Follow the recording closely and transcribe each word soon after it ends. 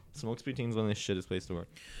Smokes preteens when they shit his place to work.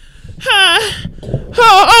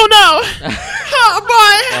 Oh no! Oh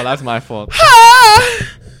boy! Oh, that's my fault.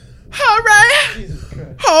 All right.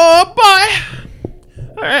 Oh boy!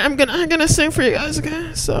 All right, I'm gonna sing for you guys,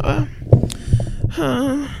 okay? So,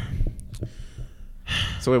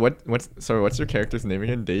 So wait, what's your character's name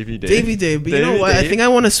again? Davy Dave. Davy Dave, but you know Davy what? I Dave? think I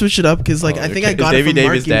want to switch it up because, like, I think I got it from Davy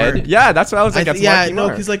Marky is dead. Mark. Yeah, that's what I was like.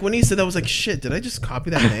 Because like when he said that, I was like, shit, did I just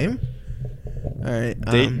copy that name? All right,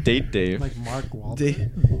 Date Dave. Like Mark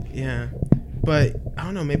Wahlberg. Yeah, but I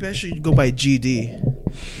don't know. Maybe I should go by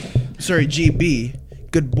GD. Sorry, GB.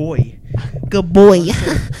 Good boy. Good boy.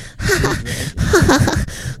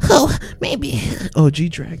 Oh, maybe. Oh, G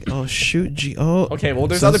drag. Oh shoot, G. Oh. Okay, well,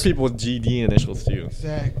 there's other people with GD initials too.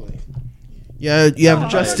 Exactly. Yeah, you have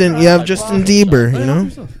Justin. You have Justin Bieber. You know.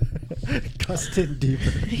 Justin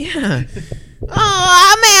Bieber. Yeah.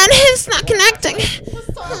 Oh man, it's not connecting.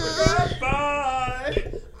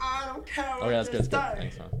 Bye. I don't care. Oh yeah, that's good.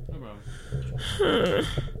 Thanks, man.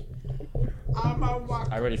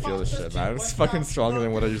 I already feel this shit, man. It's fucking stronger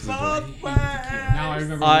than what I used to do. Now I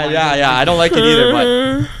remember. Yeah, I don't like it either,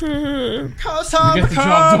 but Cause You get the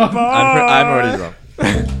job done. I'm already drunk.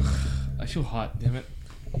 I feel hot. Damn it.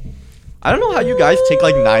 I don't know how you guys take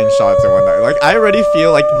like 9 shots in one night. Like I already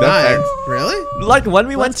feel like the 9. effects. Really? Like when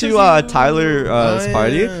we went to Tyler's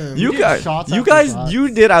party, yeah. you did guys, shots you after guys, shots.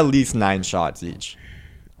 you did at least 9 shots each.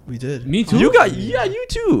 We did. Me too. You got, yeah, you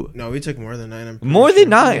too. No, we took more than 9. I'm pretty More sure. than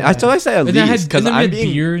 9. I thought I said at And then I least had because I'm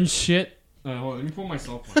being. beer and shit. Hold on, let me pull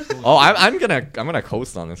myself one. Oh, I'm gonna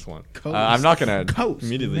coast on this one. Coast. I'm not gonna Coast.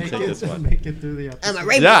 immediately take this one. Make it through the episode.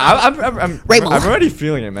 Raymond. Yeah, I'm Raymond. already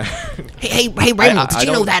feeling it, man. Hey, Raymond, I did you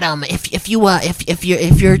know don't- that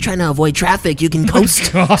if you're trying to avoid traffic, you can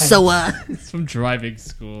coast. God. So It's from driving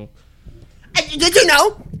school. did you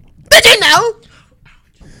know? Did you know?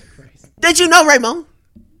 Did you know, Raymond?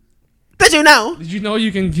 Did you know? Did you know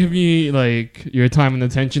you can give me like your time and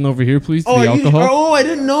attention over here, please? To Oh, the alcohol. I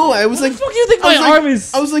didn't know. I was like, What do you think I was my like- arm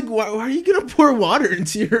is? I was like, why are you gonna pour water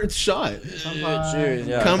into your shot? Cheers,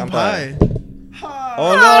 yeah. Come by.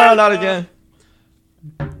 Oh no, not again.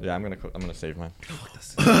 Yeah, I'm gonna save mine.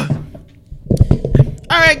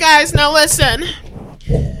 All right, guys. Now listen.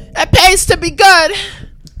 It pays to be good.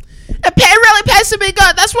 It really pays to be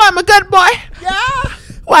good. That's why I'm a good boy. Yeah.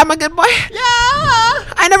 Why am I a good boy? Yeah.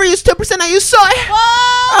 I never use 2%. I use soy.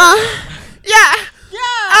 Yeah.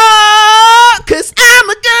 Yeah. Cause I'm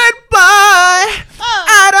a good boy.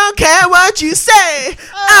 I don't care what you say.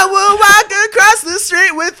 I will walk across the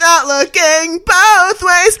street without looking both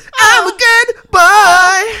ways. I'm a good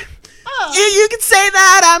boy. You can say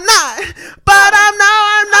that I'm not, but I'm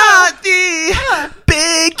not the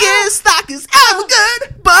biggest thought, cause I'm a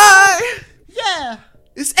good boy. Yeah.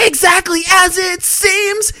 It's exactly as it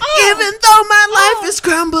seems, even though my life is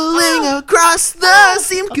crumbling across the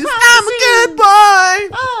seam, cause I'm a good boy.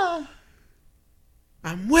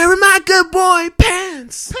 I'm wearing my good boy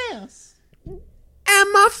pants.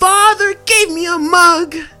 And my father gave me a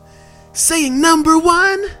mug saying number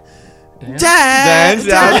 1, dance.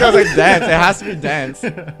 Yeah, I was like dance. It has to be dance.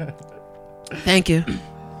 Thank you. Okay,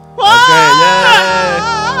 yay!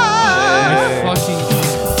 My fucking.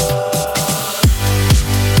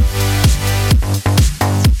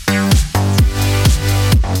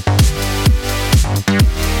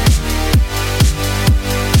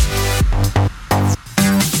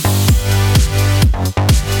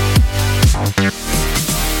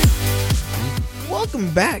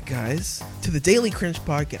 Welcome back, guys, to the Daily Cringe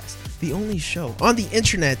Podcast, the only show on the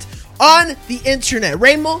internet. On the internet.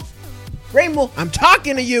 Raymond, I'm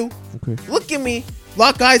talking to you. Okay. Look at me.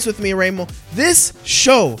 Lock eyes with me, Raymond. This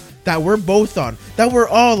show that we're both on, that we're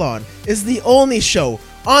all on, is the only show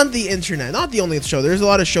on the internet. Not the only show. There's a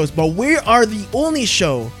lot of shows, but we are the only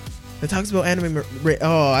show that talks about anime.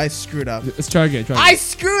 Oh, I screwed up. Let's try again. I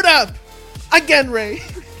screwed up again, Ray.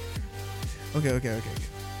 Okay.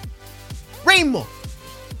 Raymond,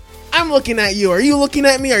 I'm looking at you. Are you looking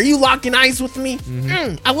at me? Are you locking eyes with me?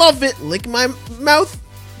 I love it. Lick my mouth,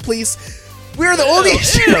 please. We're the only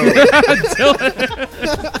show.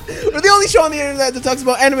 We're the only show on the internet that talks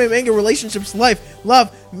about anime, manga, relationships, life,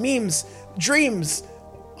 love, memes, dreams,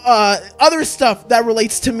 other stuff that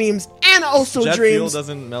relates to memes and also Jet fuel dreams.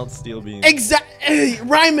 doesn't melt steel beams. Exactly.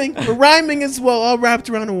 Rhyming. We're rhyming as well, all wrapped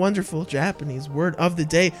around a wonderful Japanese word of the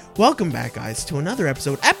day. Welcome back, guys, to another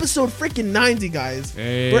episode. Episode freaking 90, guys.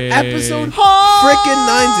 Hey. We're episode freaking 90.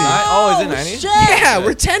 Oh, is it 90? Yeah,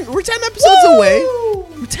 we're 10 episodes away.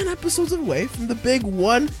 We're 10 episodes away from the big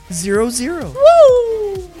 100.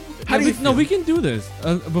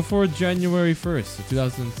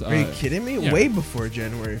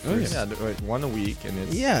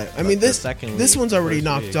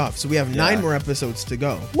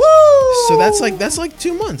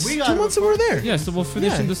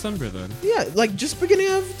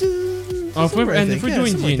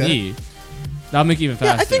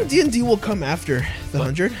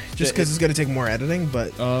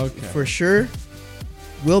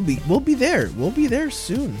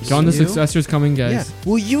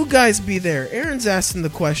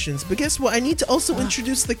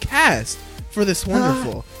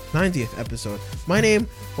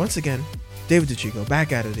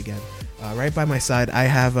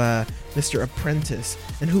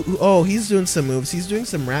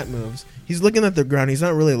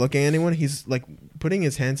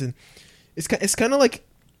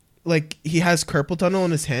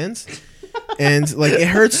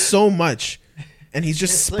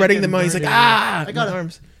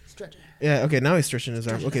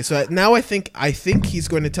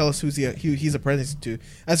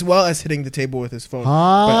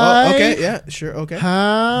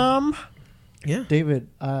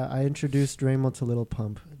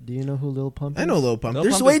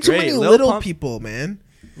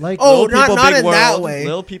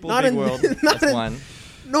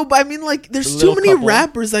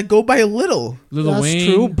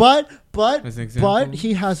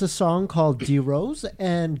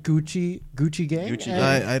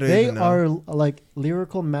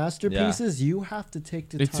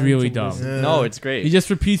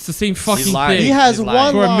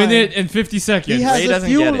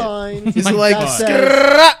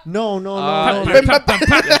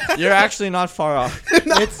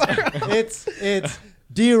 It's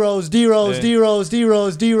D-Rose, D-Rose, Yeah. D-Rose,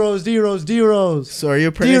 D-Rose, D-Rose, D-Rose, D-Rose. So are you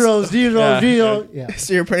apprenticing? D-Rose, D-Rose, Yeah. D-Rose. Yeah.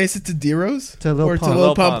 So you're apprenticing to D-Rose? To Lil or Pump. to Lil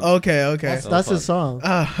Lil Pump? Pump. Okay. That's his song.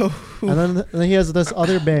 Oh, And then he has this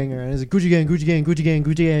other banger, and it's Gucci Gang, Gucci Gang, Gucci Gang,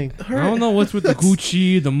 Gucci Gang. I don't know what's with the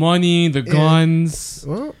Gucci, the money, the guns.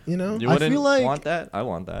 well, you know, You I wouldn't feel like- want that? I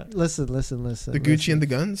want that. Listen. the Gucci listen. and the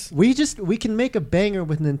guns. We can make a banger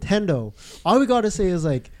with Nintendo. All we gotta say is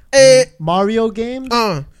like Eh, Mario games.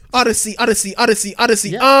 Odyssey. Yeah.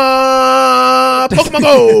 Pokemon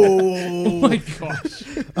Oh Go. my gosh.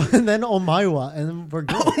 And then Omaiwa, and then we're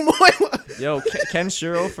good. Yo,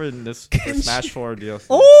 Kenshiro for this for Smash 4 DLC.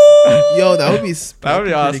 Yo, that would be That would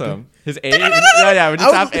be pretty awesome. His A, we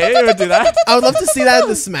just have A. We would do that. I would love to see that in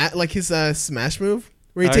the smash, like his smash move,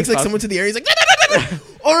 where he Oh, takes he's like awesome. someone to the air. He's like,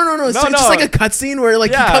 oh no, it's No, just no. like a cutscene where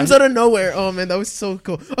like Yeah. he comes out of nowhere. Oh man, that was so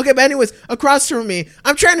cool. Okay, but anyways, across from me,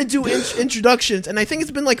 I'm trying to do introductions, and I think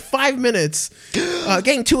it's been like 5 minutes.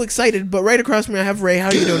 Getting too excited, but right across from me, I have Ray.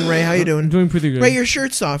 How you doing, Ray? How you I'm doing? doing pretty good. Ray, your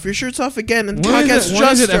shirt's off. Your shirt's off again, and the When podcast is it- when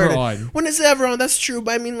just is it ever started. on? When is it ever on? That's true,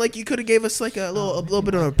 but I mean, like you could have gave us like a little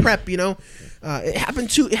bit of a prep, you know. It happened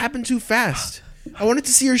too fast. I wanted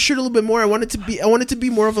to see your shirt a little bit more. I wanted to be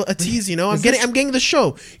more of a tease, you know. I'm getting the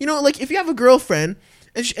show. You know, like if you have a girlfriend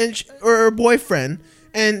or a boyfriend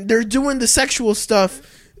and they're doing the sexual stuff,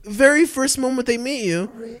 very first moment they meet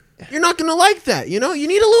you, you're not gonna like that. You know, you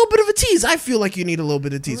need a little bit of a tease. I feel like you need a little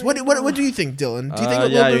bit of tease. What do you think, Dylan? Do you think a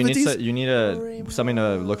little bit of a tease? you need something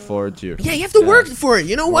to look forward to. Yeah, you have to work for it.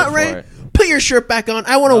 You know what, Work Ray? for it. Put your shirt back on.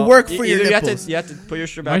 I want to work for your Either nipples. you have to put your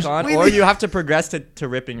shirt back on, Wait, or wait. you have to progress to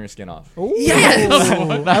ripping your skin off. Yes.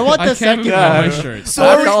 I want the I can't second even one. wear my shirt. So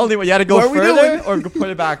That's are the we- only way. You had to go what are we further doing? or put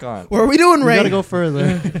it back on. What are we doing, We Ray? gotta go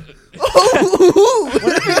further.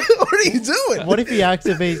 what are you doing? What if he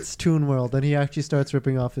activates Toon World and he actually starts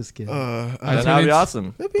ripping off his skin? Then think that would be it's-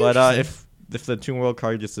 awesome. That'd be But interesting. if the Toon World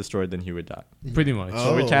card gets destroyed, then he would die. Pretty much.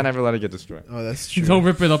 So we Oh. can't ever let it get destroyed. Oh, that's true. Don't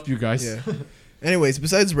rip it up, you guys. Yeah. Anyways,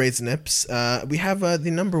 besides Ray's nips, we have the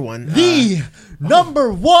number one. The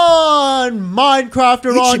number one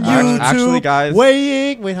Minecrafter on Ichiban. YouTube. Actually, guys-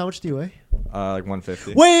 Wait, how much do you weigh? Like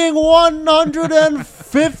 150. Weighing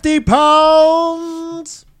 150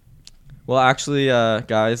 pounds. Well, actually,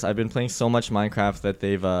 guys, I've been playing so much Minecraft that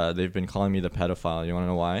they've been calling me the pedophile. You want to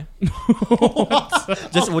know why?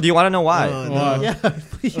 Do you want to know why? Why? Yeah,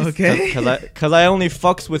 please. Okay. Because I only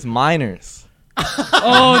fucks with minors.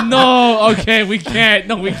 Oh no! Okay, we can't.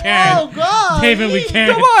 No, we can't. Oh God, David, we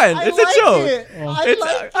can't. Come on, I it's like a joke. it. I It's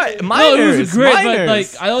like it. minors. No, it was great, but,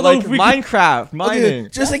 minors. like, I don't know if we could- Minecraft, mining. Okay,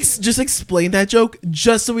 just explain that joke,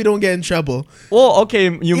 just so we don't get in trouble. Well, okay,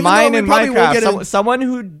 you Even mine though we in probably won't get Minecraft. in- Someone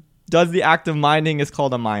who does the act of mining is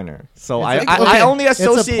called a miner. So I okay. only It's a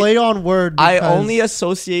associate. play on word. I because- only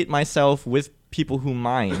associate myself with people who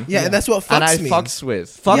mine. Yeah, and that's what and I fucks means. fucks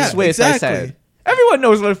with. Fucks Yeah, with. exactly. I said. Everyone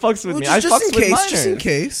knows what fucks with me. I just fucks in with case, minors. just in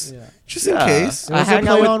case, Yeah. just in Yeah. case. I hang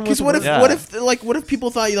out play with. on Because what if Yeah. what if people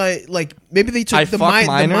thought you like maybe they took I the fuck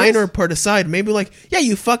minors? minor part aside. Maybe like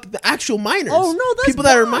you fuck the actual miners. Oh, no, that's people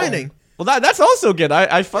that are bad. mining. Well, that's also good.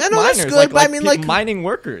 I fuck I know that's miners. good, but I mean, people- like- mining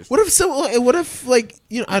workers. What if like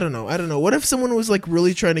I don't know. What if someone was like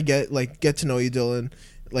really trying to get to know you, Dylan?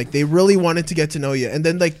 Like they really wanted to get to know you, and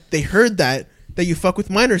then like they heard that you fuck with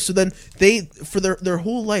minors, so then they for their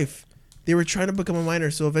whole life they were trying to become a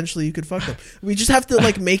miner, so eventually you could fuck them. We just have to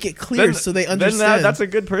like make it clear so they understand. Then that's a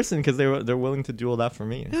good person because they're willing to do all that for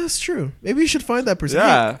me. Yeah, that's true. Maybe you should find that person.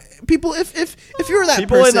 Yeah. Hey, people, if you're that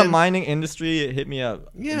People person, in the mining industry, hit me up.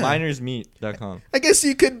 Yeah. Minersmeet.com. I guess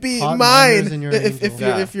you could be Hot mine miners in your if angel. you're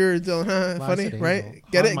Yeah. if you're Dylan. Funny, Blasted right? angel.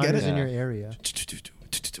 Get Hot it, miners get it. in your area.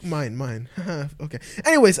 Mine. Okay.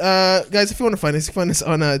 Anyways, guys, if you want to find us, you can find us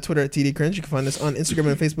on Twitter at TD Cringe. You can find us on Instagram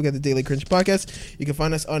and Facebook at the Daily Cringe Podcast. You can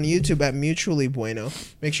find us on YouTube at Mutually Bueno.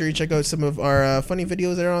 Make sure you check out some of our funny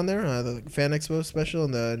videos that are on there, the Fan Expo special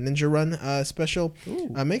and the Ninja Run special.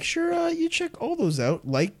 Make sure you check all those out.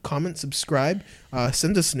 Like, comment, subscribe,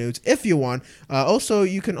 send us nudes if you want. Also,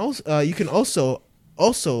 you can also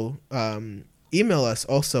email us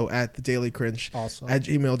also at the Daily Cringe Also. at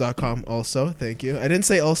gmail.com. Also, thank you. I didn't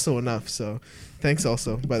say also enough, so thanks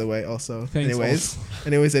also, by the way, also. Thanks Anyways.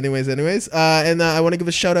 And I want to give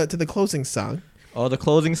a shout out to the closing song. Oh, the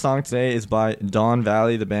closing song today is by Dawn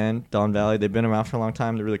Valley, the band Dawn Valley. They've been around for a long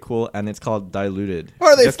time. They're really cool, and it's called Diluted.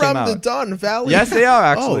 Are they Just came from the out. Don Valley? Yes, they are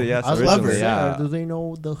actually. Oh, yes, I was love originally, it. yeah. Do they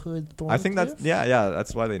know the hood? I think that's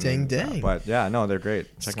that's why they Dang, named it that. dang. But yeah, no, they're great.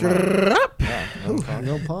 Check them out. Scrap. Yeah, no problem.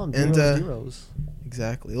 No pump. And, Zeros.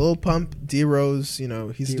 Exactly. Lil Pump, D Rose,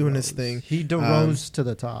 he's doing his thing. He rose to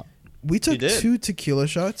the top. We took did. 2 tequila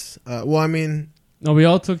shots. Well, I mean, No, we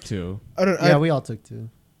all took 2. I don't. Yeah, we all took 2.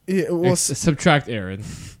 Well, Subtract Aaron.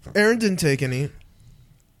 Aaron didn't take any.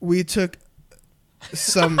 We took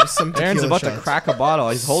some tequila Aaron's about shots. to crack a bottle.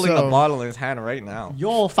 He's holding So- the bottle in his hand right now.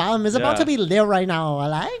 Yo, fam, is about Yeah. to be lit right now,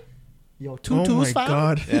 alright? Yo, two Oh twos, my fam.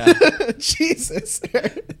 god. Yeah. Jesus.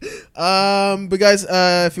 But guys,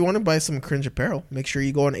 if you want to buy some cringe apparel, make sure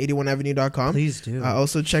you go on 81avenue.com. Please do.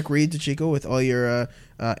 Also check Reed DeChico with all your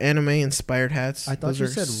anime inspired hats. I thought Those you are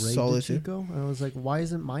said Ray solid too. DeChico. I was like, why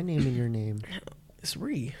isn't my name in your name? It's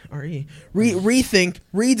R-E. Rethink,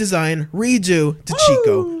 redesign, redo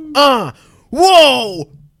DeChico. Whoa!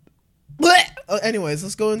 Blech! Anyways,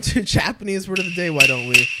 let's go into Japanese word of the day. Why don't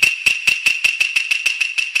we?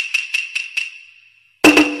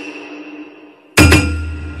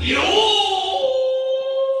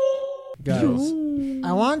 Guys,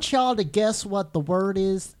 I want y'all to guess what the word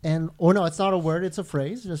is, and no, it's not a word; it's a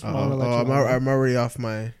phrase. Just want to let you know. I'm already off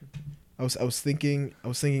my. I was thinking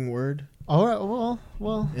word, All right,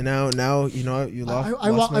 well. and now you know what, you lost.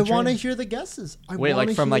 I want to hear the guesses. Wait, wanna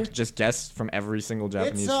like from hear- like just guess from every single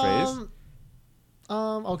Japanese it's, phrase?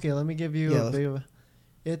 Okay, let me give you Yeah, a bit of a.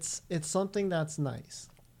 It's something that's nice.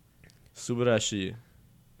 Subarashi.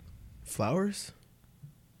 Flowers.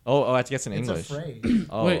 Oh, I have to guess in It's English. a phrase.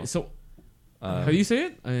 Oh, Wait, so how do you say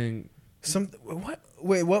it? I mean, Some what?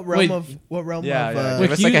 Wait, what realm Wait. of what realm Yeah, of yeah. uh, Give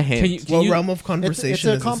wait, us like a hint. Can you, realm of It's conversation?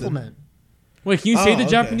 a is this in? compliment. wait, can you say Oh, the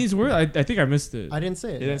okay. Japanese word? I think I missed it. I didn't say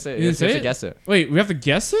it. You didn't say it. You You didn't say have to it? guess it. Wait, we have to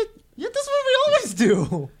guess it? Yeah, that's what we always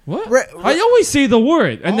do. What? Re- I always say the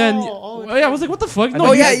word, and then Oh, yeah, I was like, "What the fuck?" No,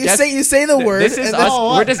 Oh you yeah, guys guess- you say the word. This is and us. then-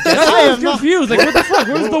 Oh, We're just I guessing. I was am not- confused. Like, what the fuck?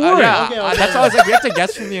 Where's the word? Yeah, Okay, that's why I was like, we have to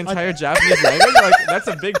guess from the entire Japanese language. Like, that's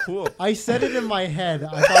a big pool. I said it in my head.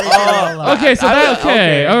 I thought I said it out loud. Okay, so I that was- okay,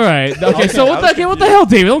 okay. all right, okay. So I what was the what the hell,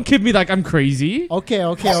 David? Don't kid me like I'm crazy. Okay.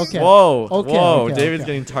 Whoa, Okay, whoa, okay, David's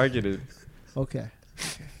okay. getting targeted. Okay.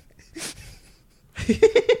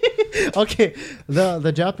 Okay.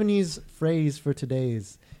 The Japanese phrase for today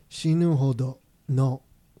is shinu hodo no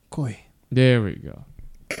koi. There we go.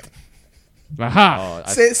 Aha!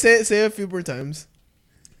 Oh, say it a few more times.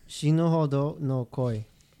 Shinu hodo no koi.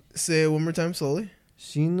 Say it one more time slowly.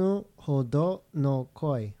 Shinu hodo no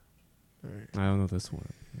koi. I don't know this one.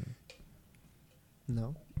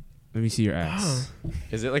 No. Let me see your ass.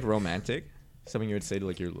 is it like romantic? Something you would say to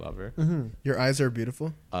like your lover? Mm-hmm. Your eyes are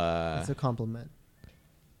beautiful. It's a compliment.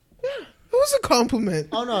 It was a compliment.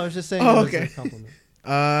 Oh no, I was just saying. Oh, it was okay. a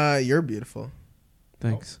compliment. You're beautiful.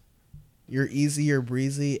 Thanks. You're easy. You're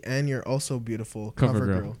breezy, and you're also beautiful. Cover Cover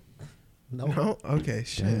girl. girl. No. No. Okay.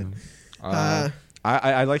 Shit. Damn.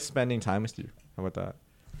 I like spending time with you. How about that?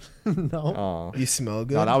 No. Oh, You smell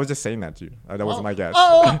good. no, I was just saying that to you. That wasn't my guess.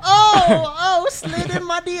 Oh, slid in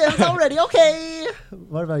my DMs already. Okay.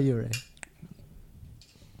 What about you, Ray?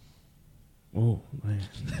 Oh man.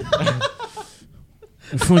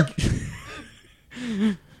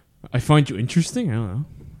 I find you interesting. I don't know.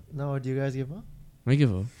 No, do you guys give up? I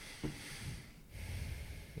give up.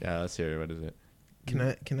 Yeah, let's hear it. What is it?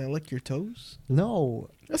 Can I lick your toes? No.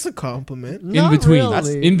 That's a compliment. In Not between. really. That's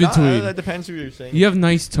in between. That depends who you're saying. You have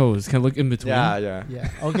nice toes. Can I look in between? Yeah. Yeah.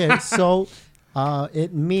 Okay. So,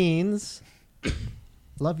 it means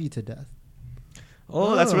love you to death.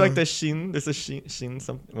 Oh, that's where like the shin. There's a shin.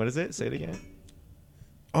 Something. What is it? Say it again.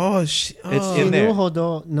 Oh, It's in there.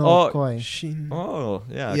 Shinuhodo no Oh, koi. Shin. Oh,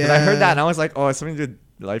 yeah. Because I heard that and I was like, oh, it's something to do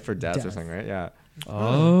with life or death or Death. something, right? Yeah.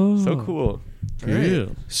 Oh. So cool.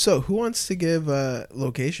 Cool. So, who wants to give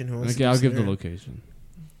location? Who wants Okay, to I'll give the scenario? location.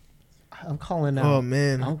 I'm calling out. Oh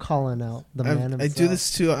man, I'm calling out the man himself. I do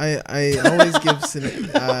this too. I always give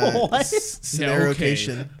What? scenario.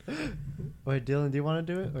 Wait, Dylan, do you want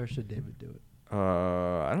to do it or should David do it?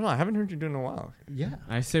 I don't know. I haven't heard you do it in a while. Yeah.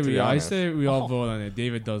 I say be we honest. all vote on it.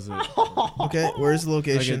 David does it. Okay, where's the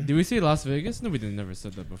Okay, location? did we say Las Vegas? No, we didn't. Never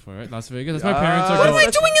said that before, right? Las Vegas. That's my Uh, parents are What am going.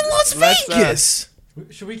 I doing in Las let's, Vegas?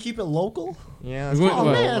 Should we keep it local? Yeah. Wait, Let's oh,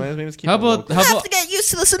 man. Let's keep How it about local. I have to get used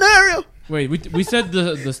to the scenario. wait? We said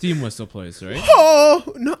the steam whistle place, right?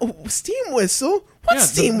 Oh no, steam whistle. What Yeah, the-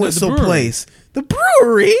 steam the whistle brewery. place? The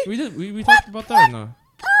brewery. We did. We talked about that or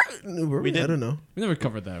no? We did. I don't know. We never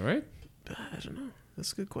covered that, right? I don't know.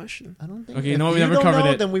 That's a good question. I don't think. Okay, you if know what? We never don't covered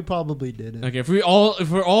know, it. Then we probably didn't. Okay, if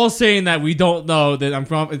we're all saying that we don't know, then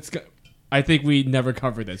I think we never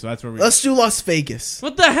covered it. So that's where we. Let's do Las Vegas.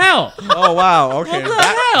 What the hell? Oh wow. Okay. What the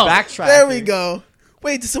hell? Backtrack. There we go.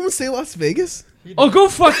 Wait, did someone say Las Vegas? Oh, go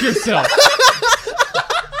fuck yourself.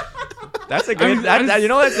 That's a great. I'm- You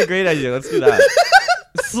know that's a great idea. Let's do that.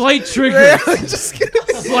 Slight trigger. Just kidding.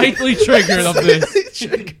 Slightly triggered of this.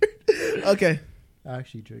 Triggered. Okay.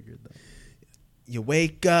 Actually triggered though. You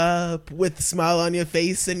wake up with a smile on your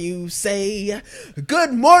face and you say,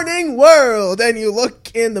 "Good morning, world." And you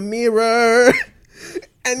look in the mirror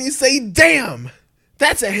and you say, "Damn,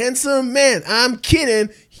 that's a handsome man." I'm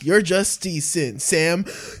kidding. You're just decent, Sam.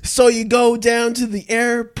 So you go down to the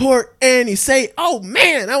airport and you say, "Oh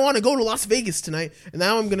man, I want to go to Las Vegas tonight." And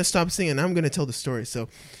now I'm going to stop singing. I'm going to tell the story. So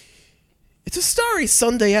it's a starry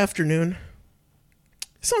Sunday afternoon.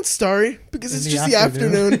 It's not starry because it's In just the the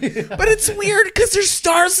afternoon. afternoon. But it's weird because there's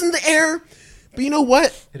stars in the air. But you know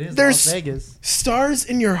what? It is There's Las Vegas. stars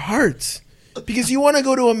in your heart. Because you want to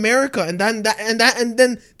go to America and then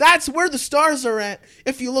that's where the stars are at.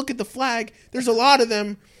 If you look at the flag, there's a lot of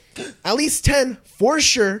them. At least 10 for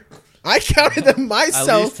sure. I counted them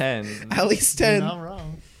myself. At least 10. At least You're 10. not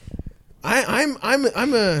wrong.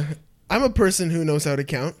 I'm a person who knows how to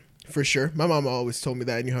count for sure. My mom always told me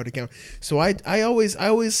that I knew how to count. So I always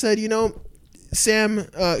said, you know, Sam,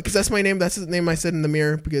 because that's my name. That's the name I said in the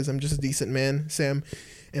mirror because I'm just a decent man, Sam.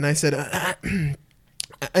 And I said,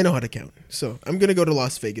 I know how to count. So I'm gonna go to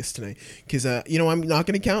Las Vegas tonight because you know I'm not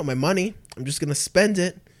gonna count my money. I'm just gonna spend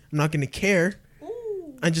it. I'm not gonna care.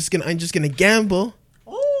 I'm just gonna gamble.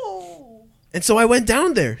 And so I went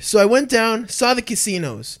down there. So I went down, saw the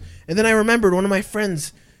casinos, and then I remembered one of my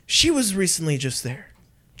friends. She was recently just there.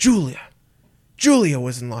 Julia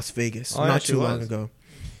was in Las Vegas Oh, yeah, not she too long was. ago.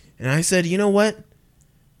 And I said, you know what?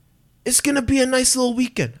 It's going to be a nice little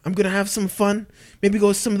weekend. I'm going to have some fun. Maybe go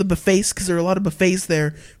to some of the buffets because there are a lot of buffets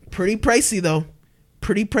there. Pretty pricey, though.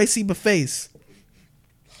 Pretty pricey buffets.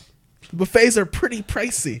 Buffets are pretty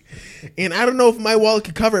pricey. And I don't know if my wallet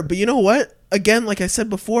could cover it. But you know what? Again, like I said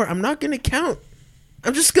before, I'm not going to count.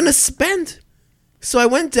 I'm just going to spend. So I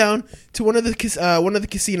went down to one of the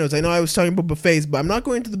casinos. I know I was talking about buffets, but I'm not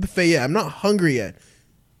going to the buffet yet. I'm not hungry yet.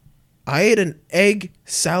 I ate an egg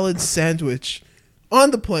salad sandwich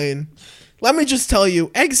on the plane. Let me just tell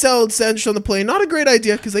you, egg salad sandwich on the plane, not a great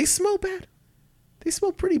idea because they smell bad. They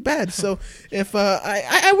smell pretty bad. So if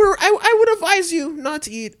I would advise you not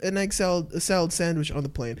to eat an egg salad sandwich on the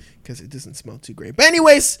plane because it doesn't smell too great. But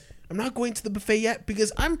anyways, I'm not going to the buffet yet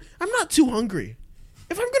because I'm not too hungry.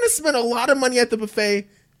 If I'm gonna spend a lot of money at the buffet,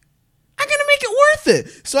 I'm gonna make it worth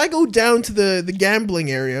it. So I go down to the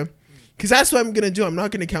gambling area because that's what I'm gonna do. I'm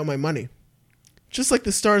not gonna count my money, just like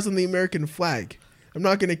the stars on the American flag. I'm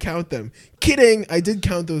not gonna count them. Kidding. I did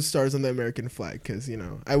count those stars on the American flag because you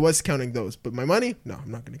know I was counting those. But my money, no,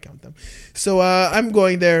 I'm not gonna count them. So I'm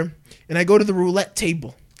going there and I go to the roulette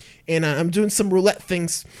table and I'm doing some roulette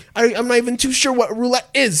things. I'm not even too sure what roulette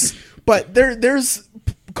is, but there's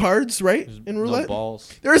cards, right? In roulette,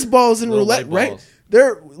 balls. there's balls in Little roulette, light right? balls.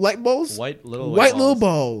 They're light balls, White little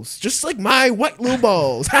balls, just like my white little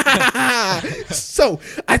balls. So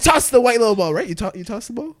I toss the white little ball, right? You toss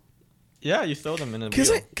the ball Yeah, you throw them in a because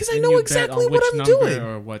wheel. I And know you bet exactly on what which I'm number doing.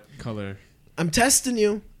 or what color. I'm testing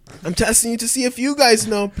you. I'm testing you to see if you guys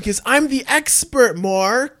know because I'm the expert,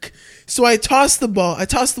 Mark. So I toss the ball. I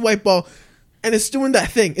toss the white ball, and it's doing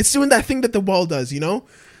that thing. It's doing that thing that the ball does, you know?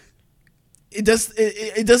 It does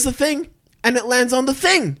the thing, and it lands on the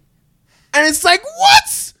thing. And it's like,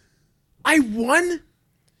 what? I won?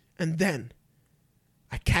 And then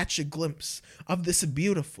I catch a glimpse of this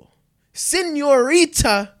beautiful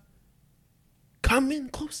senorita coming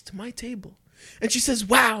close to my table. And she says,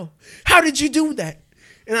 wow, how did you do that?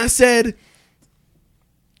 And I said,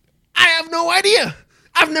 I have no idea.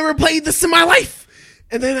 I've never played this in my life.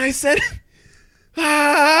 And then I said,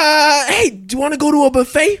 hey, do you want to go to a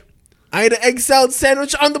buffet? I had an egg salad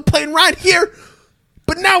sandwich on the plane ride here,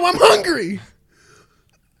 but now I'm hungry.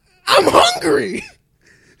 I'm hungry.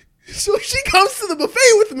 So she comes to the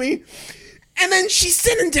buffet with me, and then she's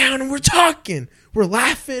sitting down and we're talking. We're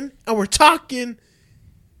laughing and we're talking.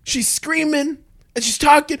 She's screaming and she's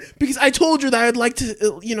talking because I told her that I'd like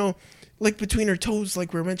to, like between her toes,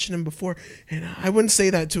 like we were mentioning before. And I wouldn't say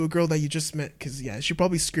that to a girl that you just met because, yeah, she'd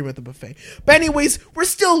probably scream at the buffet. But anyways, we're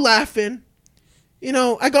still laughing.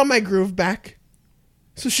 I got my groove back.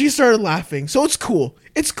 So she started laughing. So it's cool.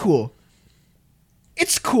 It's cool.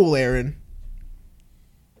 It's cool, Aaron.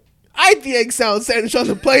 I ate the egg salad sandwich on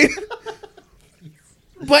the plate.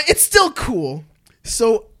 But it's still cool.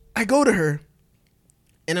 So I go to her.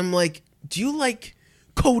 And I'm like, do you like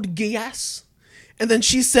Code Geass? And then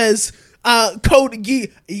she says, Code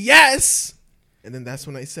Geass, yes. And then that's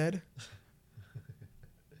when I said,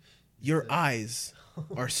 your eyes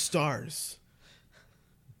are stars.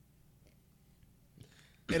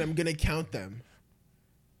 And I'm going to count them.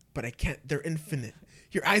 But I can't. They're infinite.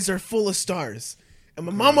 Your eyes are full of stars. And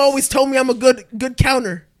my mom always told me I'm a good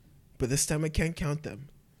counter. But this time I can't count them.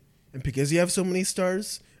 And because you have so many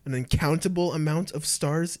stars, an uncountable amount of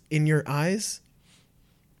stars in your eyes.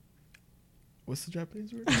 What's the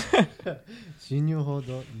Japanese word? Shinyu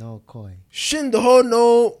hodo no koi. Shindoho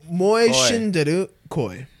no moe shinderu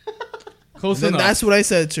koi. Close Then enough. that's what I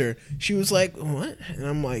said to her. She was like, what? And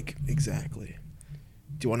I'm like, exactly.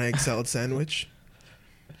 Do you want an egg salad sandwich?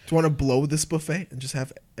 Do you want to blow this buffet and just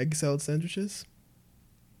have egg salad sandwiches?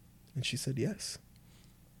 And she said yes.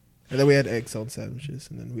 And then we had egg salad sandwiches,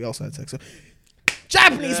 and then we also had sex. So,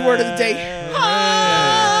 Japanese word of the day.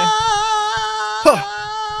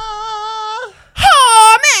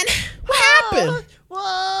 Oh, man. What happened? Whoa!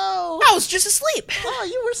 I was just asleep. Oh,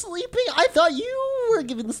 you were sleeping? I thought you were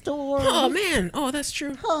giving the story. Oh, man. Oh, that's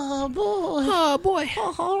true. Oh, boy. Oh, boy.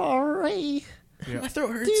 Oh, all right. My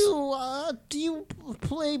throat hurts. Do you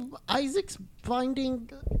play Isaac's Binding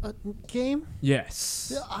game?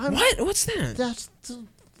 Yes. What? What's that? That's to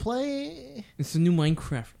play. It's a new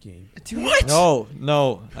Minecraft game. What?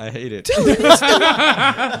 No, I hate it.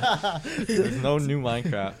 There's no new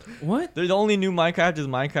Minecraft. What? The only new Minecraft is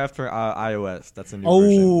Minecraft for iOS. That's a new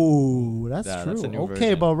version. Oh, that's Yeah, true. that's a new Okay,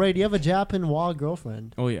 version. but Ray, do you have a Japan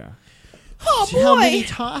girlfriend? Oh, yeah. Oh, How many, boy.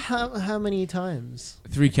 how many times?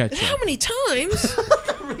 3 ketchup. How many times?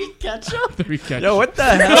 Ketchup? 3 ketchup. Yo, what the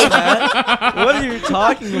hell, man? What are you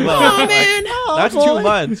talking about? Oh, man. That's too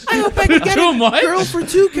much. I hope I can get Too a much? girl for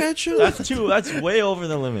 2 ketchup. That's way over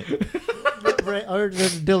the limit. Ray, or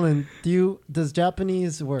Dylan, does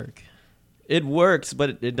Japanese work? It works,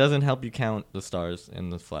 but it doesn't help you count the stars in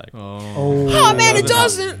the flag. Oh, man, it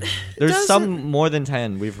doesn't. There's some more than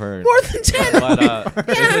 10 we've heard. More than 10. But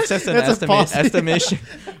it's just an That's a estimation.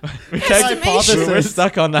 Estimation. We're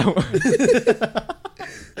stuck on that one.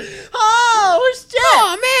 Oh, shit!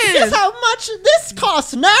 Oh, man. Guess how much this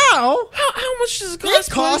costs now? How much does it cost?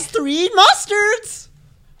 It costs 3 mustards.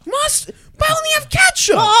 Must. But I only have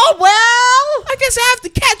ketchup. Oh, well. I guess I have to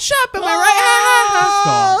catch up. Am I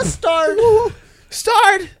right? Oh, start.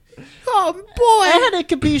 Start. Oh, boy. And it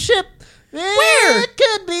could be shipped. Where? It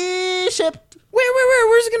could be shipped. Where?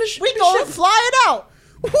 Where's it going to We go and fly it out.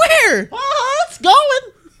 Where? Oh, it's going.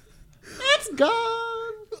 It's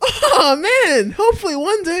gone. Oh, man. Hopefully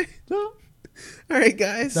one day. All right,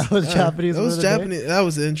 guys. That was Japanese That was word of the day? Japanese. That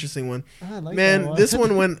was an interesting one. I like that Man, one. this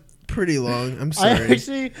one went pretty long. I'm sorry.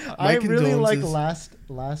 I really like condolences.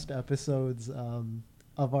 last episodes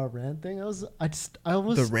of our rant thing. I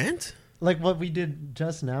almost The rant? like what we did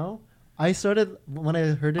just now. I started when I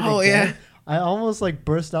heard it. Oh, again, yeah. I almost like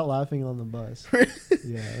burst out laughing on the bus.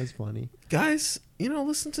 Yeah, it was funny. Guys,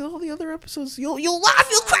 listen to all the other episodes. You'll laugh.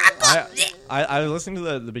 You'll crack up. I was listening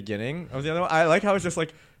to the beginning of the other one. I like how it's just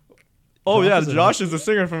like, oh yeah, is a- Josh is the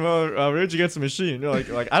singer from Rage Against the Machine. You're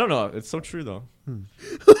like I don't know. It's so true though. I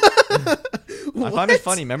find it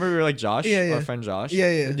funny. Remember we were like Josh, Yeah. our friend Josh.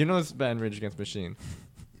 Yeah. You know this band Rage Against the Machine.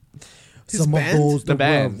 His band? The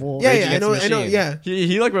band. Yeah, Rage I Against know, the I know, Machine. yeah.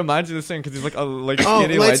 He like reminds you of the thing because he's like a Oh,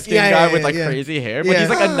 skinny light skinned yeah, guy yeah, with like yeah. crazy hair, but Yeah. he's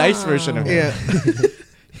like a nice version of him. Yeah.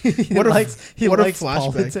 he What a- likes what a likes flashback.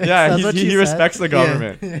 politics. Yeah, That's what he she said. respects the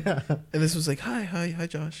government. Yeah. And this was like, hi,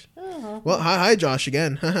 Josh. Well, hi, Josh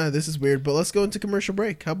again. This is weird, but let's go into commercial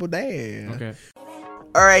break. How about that? Okay.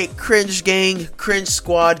 All right, cringe gang, cringe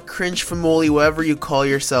squad, cringe family, whatever you call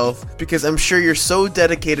yourself, because I'm sure you're so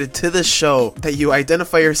dedicated to this show that you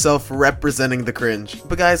identify yourself representing the cringe.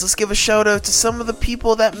 But guys, let's give a shout out to some of the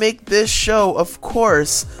people that make this show, of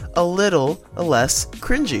course, a little less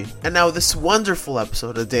cringy. And now this wonderful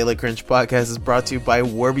episode of Daily Cringe Podcast is brought to you by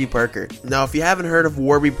Warby Parker. Now, if you haven't heard of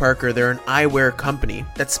Warby Parker, they're an eyewear company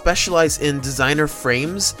that specialize in designer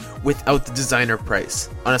frames without the designer price.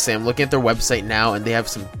 Honestly, I'm looking at their website now and they have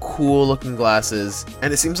some cool looking glasses,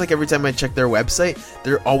 and it seems like every time I check their website,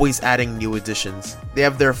 they're always adding new additions. They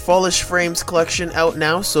have their Fallish Frames collection out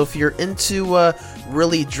now, so if you're into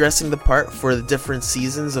really dressing the part for the different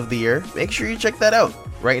seasons of the year, make sure you check that out.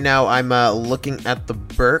 Right now, I'm looking at the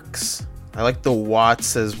Burks. I like the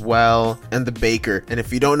Watts as well, and the Baker. And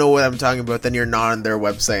if you don't know what I'm talking about, then you're not on their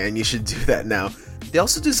website, and you should do that now. They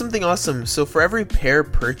also do something awesome. So for every pair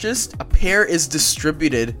purchased, a pair is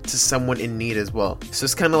distributed to someone in need as well. So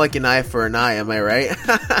it's kind of like an eye for an eye, am I right?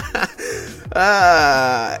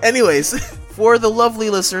 Anyways, for the lovely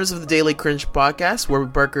listeners of the Daily Cringe Podcast,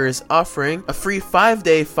 Warby Parker is offering a free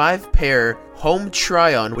 5-day, 5-pair home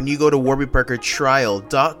try-on when you go to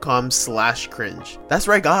warbyparkertrial.com/cringe. That's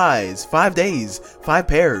right, guys. 5 days, 5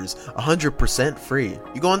 pairs, 100% free.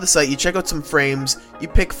 You go on the site, you check out some frames, you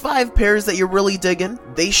pick 5 pairs that you're really digging,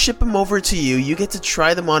 they ship them over to you, you get to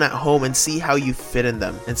try them on at home and see how you fit in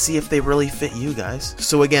them, and see if they really fit you guys.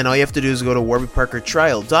 So again, all you have to do is go to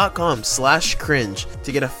warbyparkertrial.com/cringe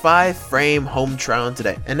to get a 5-frame home try-on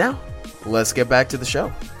today. And now, let's get back to the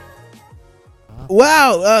show.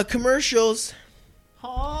 Wow, commercials.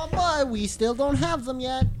 Oh, but we still don't have them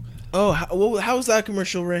yet. Oh, how's that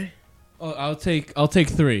commercial, Ray? Oh, I'll take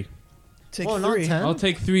 3. Take Oh, not 3. 10? I'll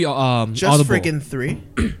take 3. Just Audible. freaking 3.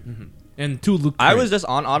 And 2 Luke. I was just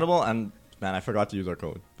on Audible and man, I forgot to use our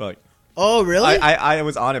code. But Oh, really? I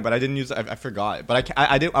was on it, but I didn't use it. I forgot. But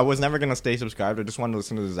I was never gonna stay subscribed. I just wanted to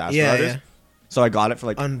listen to Disaster Yeah, Artist. yeah. So I got it for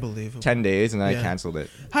like Unbelievable. 10 days and then Yeah. I canceled it.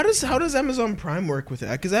 How does Amazon Prime work with it?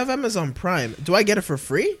 Because I have Amazon Prime. Do I get it for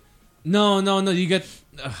free? No. You get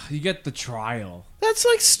the trial. That's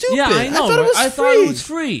like stupid. Yeah, I know. I thought it was I free. thought it was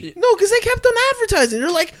free. No, because they kept on advertising. They're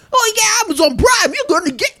like, "Oh yeah, Amazon Prime, you're going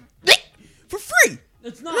to get it for free."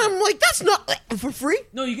 It's And not. I'm like, "That's not for free."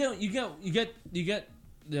 No, you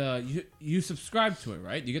subscribe to it,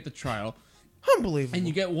 right? You get the trial, Unbelievable. and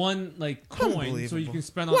you get one like coin, so you Unbelievable. can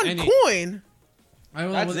spend on one any. coin. I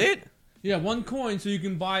don't know That's what- it? Yeah, 1 coin, so you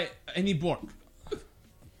can buy any book.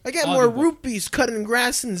 I get more Audible. rupees cutting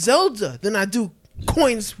grass in Zelda than I do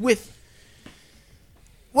coins with.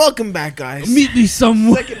 Welcome back, guys. Meet me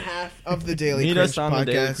somewhere. Second half of the Daily Meet Cringe us on the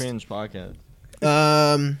Daily Podcast. Cringe podcast.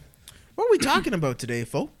 What are we talking about today,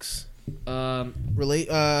 folks? Relate.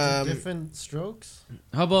 Different strokes.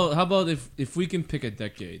 How about if we can pick a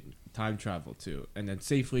decade, time travel to, and then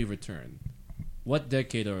safely return? What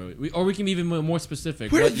decade are we? Or we can be even more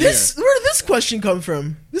specific. Where what did this question come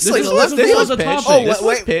from? This is like is- left this field. was a pitched. topic. Oh, This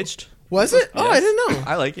was wait. pitched. Was it? Oh, I Yes. didn't know.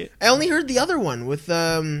 I like it. I only heard the other one with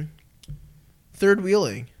third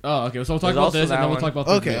wheeling. Oh, okay. So we'll talk There's about also this, and that then we'll one. talk about.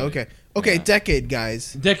 Okay, Third okay, Yeah. decade,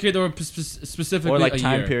 guys. Decade or specifically Or like a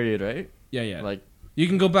time year. period, right? Yeah. Like You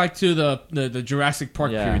can go back to the Jurassic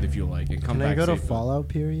Park Yeah. period if you like, and come Can I back. go to safely. Fallout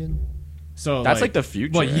period? So that's like the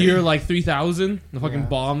future. what right? year? Like 3000? The fucking Yeah.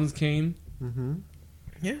 bombs came. Mm-hmm.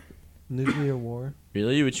 Yeah. Nuclear war.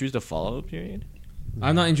 Really? You would choose the Fallout period?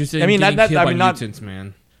 I'm not interested. I mean, in that- getting killed I by mean, not- mutants,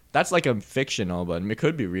 man. That's like a fictional, but it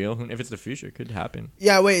could be real. If it's the future, it could happen.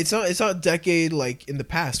 Yeah, wait, it's not decade like in the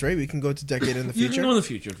past, right? We can go to decade in the You future. can go in the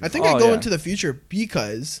future. if you I think Oh, I go yeah. into the future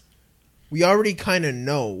because we already kind of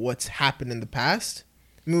know what's happened in the past.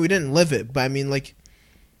 I mean, we didn't live it, but I mean, like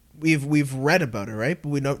we've read about it, right? But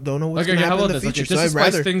we don't know what's Okay, going to how happen about in the this? future. Okay, So just to I'd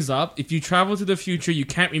spice rather. things up, if you travel to the future, you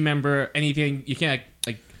can't remember anything. You can't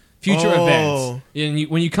like future Oh. events. And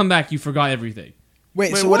when you come back, you forgot everything.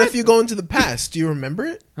 Wait, Wait, so what what? if you go into the past? Do you remember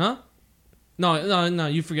it? Huh? No,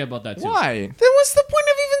 you forget about that too. Why? Then what's the point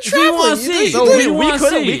of even If you traveling? wanna see, You So What do think- you wanna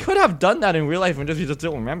see? we could have done that in real life and we just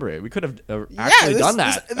don't remember it. We could have yeah, actually done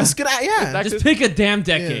that. This could, yeah. That- Just pick a damn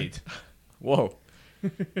decade. Whoa.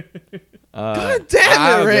 God damn I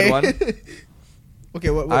have it, a Ray. good one. Okay,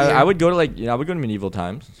 what I year? would go to I would go to medieval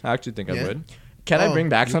times. I actually think Yeah. I would. Can Oh. I bring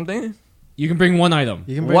back something? You can bring one item.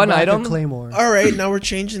 You can bring One back item? a claymore. All right, now we're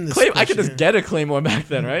changing this. I could question. just get a claymore back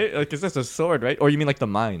then, right? Like, it's just a sword, right? Or you mean like the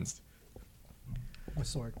mines? A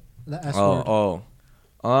sword. The S word.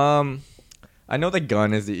 I know the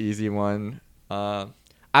gun is the easy one.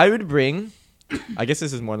 I would bring I guess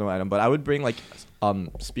this is more than one item, but I would bring like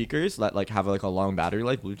speakers that like have like a long battery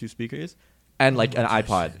life, Bluetooth speakers, and like an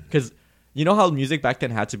iPod, because you know how music back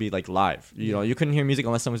then had to be like live. You know, you couldn't hear music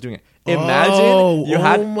unless someone was doing it. Imagine you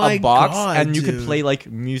had my a box God, and you could dude. play like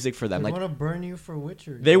music for them. They Like want to burn you for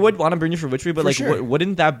witchery. they would want to burn you for witchery, but For like sure.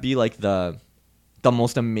 wouldn't that be like the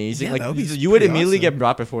most amazing? Yeah, like that would be you would pretty immediately awesome. get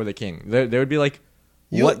brought before the king. There would be like.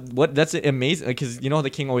 You- What that's amazing, because you know the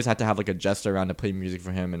king always had to have like a jester around to play music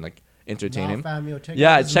for him and like entertain him. Fam, yo,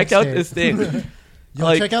 Check out this thing. Yo,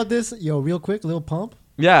 Like- check out this. Yo, real quick, little pump.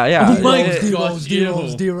 Yeah. Oh my Yeah. gosh, D-rolls,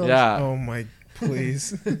 ew. D-rolls. Yeah. Oh my,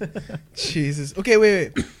 please, Jesus. Okay,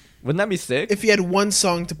 wait. Wouldn't that be sick? If you had one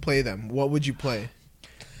song to play them, what would you play?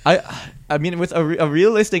 I mean, with a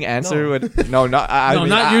realistic answer would no, not I No, mean,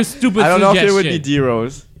 not your stupid I don't know if it would be suggestion.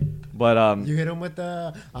 D-Rose, but You hit him with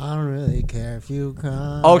the I don't really care if you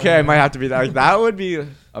cry. okay, it might have to be that. Like, that would be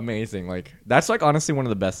amazing. Like that's like honestly one of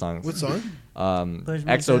the best songs. What song? Push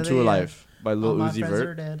me XO to True the Life by All Lil my Uzi friends are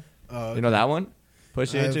Vert. dead. You know that one?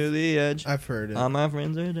 Push it I've- to the edge. I've heard it. All my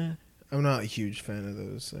friends are dead. I'm not a huge fan of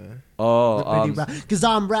those. Oh, Cause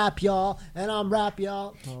I'm rap, y'all, and I'm rap,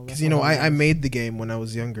 y'all. Because you know, I made the game when I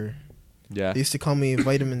was younger. yeah. They used to call me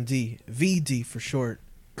Vitamin D, VD for short,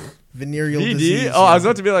 venereal VD? disease. Oh, I was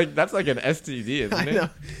about to be like, that's like an STD, isn't I it? know.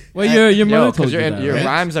 Well, your mother told because you your, that, your right?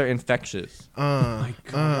 rhymes are infectious. I'm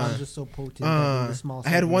just so potent. that in the small I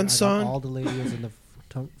had segment, one got song. all the ladies in the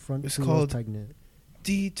front It's two rows called- pregnant.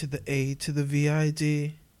 D to the A to the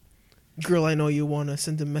VID. Girl, I know you wanna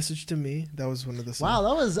send a message to me. That was one of the songs. Wow,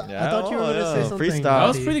 that was. I Yeah, thought you were gonna say something. freestyle. That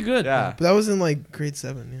was naughty. pretty good. Yeah. But that was in like grade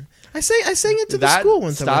 7. Yeah, I sang it to the That school one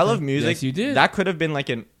time. style I of think. music, Yes, you did. that could have been like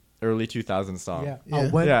an early 2000s song. Yeah. Yeah. I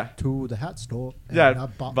went Yeah. to the hat store. And Yeah, I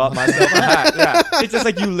bought bought myself a hat. Yeah, it's just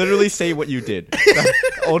like you literally say what you did.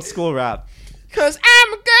 Old school rap. Cause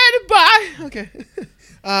I'm a good boy. Okay.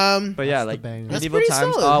 But yeah, That's the like banger. That's medieval pretty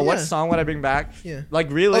times. solid, What yeah. song would I bring back? Yeah. Like Oh,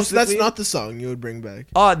 so realistically, that's not the song you would bring back.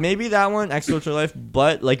 maybe that one, Extra True Life.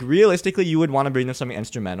 But like realistically, you would want to bring them something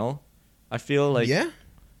instrumental. I feel like Yeah.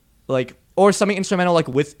 like or something instrumental, like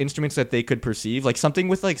with instruments that they could perceive, like something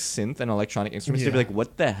with like synth and electronic instruments. They'd be Yeah. like,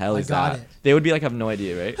 "What the hell I is got that?" it. They would be like, "Have no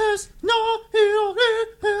idea, right?" There's no, you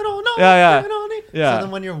don't know. Yeah. you don't need- Yeah. So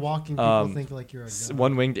then when you're walking, people think like you're a god.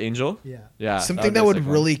 One winged angel. Yeah. Yeah, Something be that a would sick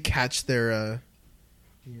one. really catch their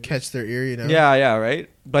ear, you know. Yeah, right.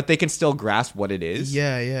 But they can still grasp what it is.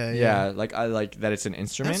 Yeah. Like I like that it's an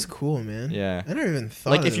instrument. That's cool, man. Yeah. I never even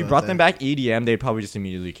thought. Like if you about brought that. them back EDM, they'd probably just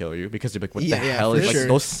immediately kill you because they'd be like, "What Yeah, the yeah, hell for is like sure.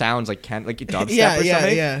 those sounds? Like can't like dubstep Yeah, or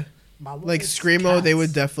something?" yeah. My love Like is screamo, they would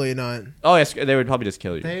cats. definitely not. Oh yes, they would probably just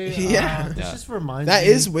kill you. They, Yeah. This Yeah. just reminds That me.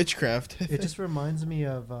 is witchcraft. It just reminds me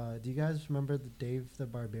of. Do you guys remember the Dave the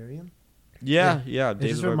Barbarian? yeah. It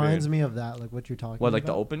Days just of reminds Barbarian. me of that, like what you're talking. What, like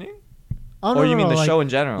the about. opening? Oh, Or no, you mean no, the like- show in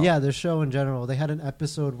general? Yeah, the show in general. They had an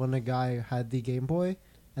episode when a guy had the Game Boy,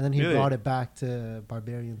 and then he Really? brought it back to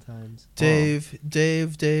Barbarian times. Dave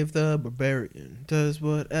the barbarian does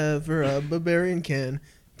whatever a barbarian can.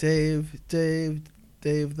 Dave the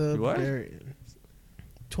What? barbarian.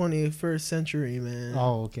 21st century man.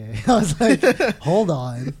 Oh, okay. I was like, hold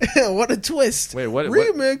on. What a twist! Wait, what?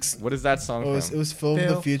 Remix. What is that song Oh, it from? was Film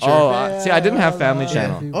Phil. the Future. Oh, see, I didn't have Family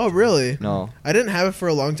Channel. Oh, really? No. I didn't have it for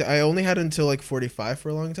a long time. I only had it until like 45 for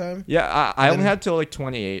a long time. Yeah, I only Then- had till like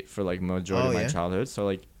 28 for like majority of my yeah? childhood. So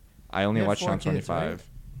like, I only You had watched 4 on kids, 25.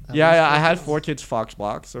 At Yeah, least I 4 had kids? 4 kids Fox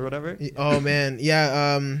Box or whatever. Oh man,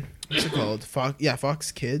 yeah. What's it called?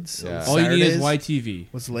 Fox Kids. Yeah. On All you need is Saturdays YTV.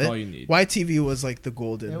 was That's lit. all you need. YTV was like the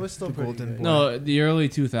golden. It was still the pretty golden good. boy. No, the early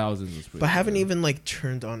 2000s was pretty But I haven't good. even like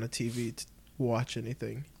turned on a TV to watch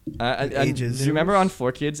anything. Do Ages. you remember on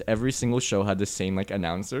 4 Kids, every single show had the same like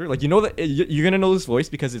announcer? Like you know that you're gonna know this voice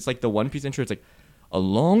because it's like the One Piece intro. It's like a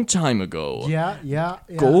long time ago. Yeah.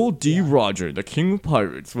 Gold D. yeah. Roger, the king of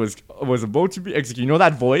pirates, was about to be executed. You know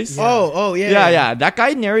that voice? Yeah. Oh yeah. Yeah. That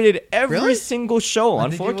guy narrated every Really? single show I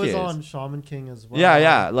on think 4 he was Kids. on Shaman King as well.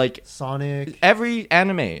 Yeah, like Sonic. every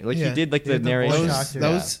anime. Like Yeah. he did like He the did the narration. voice That was actor. that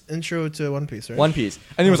Yeah. was intro to One Piece, right? One Piece,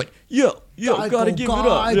 and he was like, "Yo, gotta give it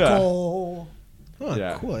up." Yeah. Oh,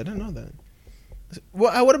 Yeah. cool. I didn't know that.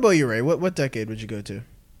 What about you, Ray? What decade would you go to?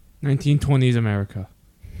 1920s America.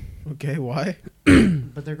 Okay, why?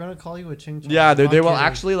 But they're gonna call you a ching chong. Yeah, they Not will kidding.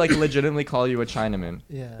 actually like legitimately call you a Chinaman.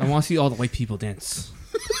 Yeah. I want to see all the white people dance.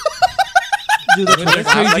 Do the With their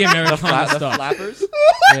crazy Like, Americana the stuff. flappers.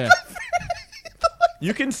 Yeah.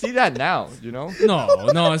 You can see that now. You know.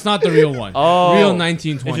 No, it's not the real one. Oh. Real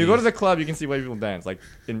 1920s. If you go to the club, you can see white people dance like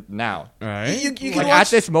in now. All right. You can Like watch.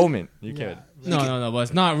 at this moment, you Yeah. could. No, but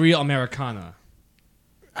it's not real Americana.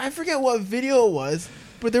 I forget what video it was,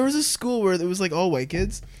 but there was a school where it was like all white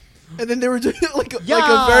kids, and then they were doing like a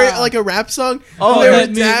Yeah. very like a rap song. Oh, and they were let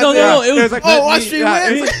me- dancing. no, it was like, Oh, watch me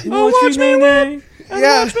win. it's like, Oh, watch me win.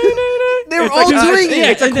 Yeah, they were It's all like- doing yeah,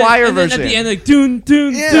 it. it's a and then- choir and then version. At the end, like doon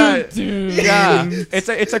doon Yeah. doon doon. Yeah,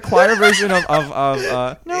 it's a choir version of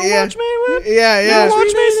no, Yeah. watch me win. Yeah. No,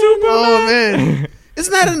 watch me Superman. Oh man,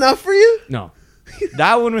 isn't that enough for you? No.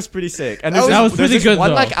 That one was pretty sick. And That there's was there's pretty this good, one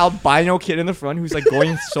though. like albino kid in the front who's like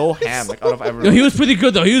going so ham, like out of No, everyone. he was pretty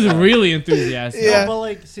good though. He was really enthusiastic. Yeah. No, but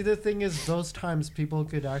like, see, the thing is, those times people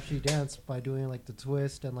could actually dance by doing like the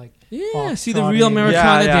twist and like. Yeah, see the foxtrotting. real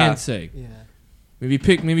Americana Yeah. dancing. Yeah. Maybe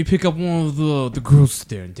pick up one of the girls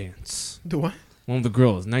there and dance. The what? One of the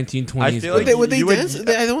girls, 1920s. I feel Would like they, would they you would- dance?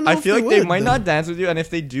 I don't know. I if feel like would, they might though. not dance with you, and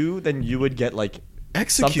if they do, then you would get like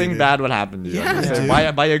Executed. something bad would happen to you. Yeah, So dude.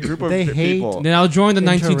 by a group of They hate- people. Then I'll join the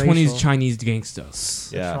 1920s Interracial. Chinese gangsters.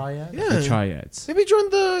 The Yeah. triad. Yeah. The triads. Maybe join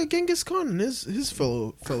the Genghis Khan and his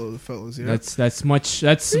fellows. You know?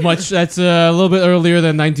 That's a little bit earlier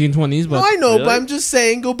than 1920s, No, but I know, Really? but I'm just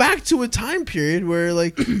saying, go back to a time period where,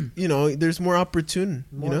 like, there's more opportune.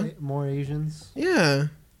 More Asians. Yeah.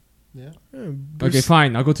 Yeah. okay, Bruce-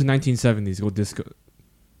 fine. I'll go to 1970s. Go disco.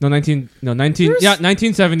 No, 19. There's- Yeah,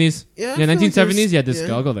 1970s. Yeah, I Yeah, feel like 1970s. there's- Yeah, disco.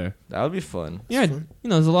 yeah. I'll go there. That would be fun. Yeah, fun.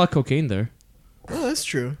 there's a lot of cocaine there. Oh, that's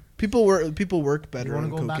true. People work You better want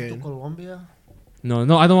on to go back to cocaine. Colombia?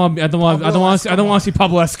 No, I don't want to see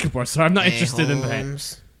Pablo Escobar. So I'm not interested in that.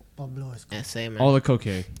 Holmes. Pablo Escobar. SA, man. All the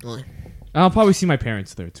cocaine. Oh. I'll probably see my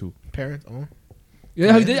parents there too. Parents. Oh.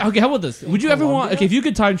 Yeah. Okay. How about this? Would you ever want? Colombia? Okay, if you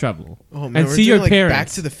could time travel Oh man, and we're see doing, your like, parents Back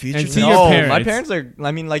to the Future. and see now. your No, parents. my parents are.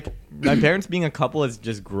 I mean, like my parents being a couple is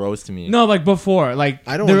just gross to me. no, like before, like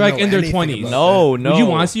I don't they're know like in their anything 20s. about no, no. Would you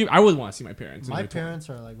want to see? I would want to see my parents. in My their 20s. parents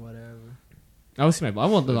are like whatever. I would see my. I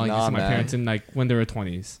want to Nah, see my man. parents in like when they were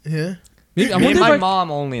 20s. Yeah. Maybe, I Me and wonder my if I, mom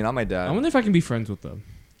only, not my dad. I wonder if I can be friends with them.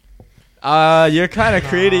 You're kind of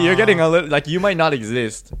creative. You're getting a little like you might not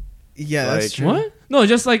exist. Yeah, Like, that's true. What? No,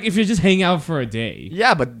 just like if you're just hanging out for a day.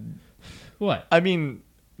 Yeah, but What? I mean,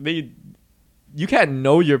 you can't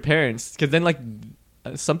know your parents because then like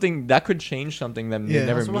something that could change something that Yeah. they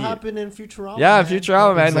never That's what meet. happened in Futurama. Yeah, man.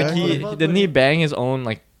 Futurama, man. Like Exactly. didn't he bang his own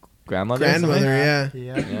like grandmother? or something? Grandmother,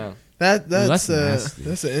 yeah. Yeah. Yeah. That's that's nasty.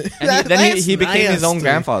 that's it. And then he became his own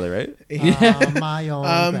grandfather, right? Yeah. My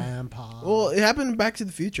own grandpa. Well, it happened in Back to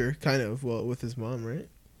the Future, kind of. Well, with his mom, right?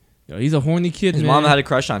 Yo, he's a horny kid. His man. mom had a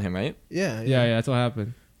crush on him, right? Yeah. Yeah, that's what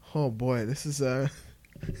happened. Oh boy, this is There's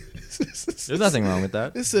nothing wrong with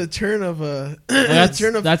that. This is a turn of That's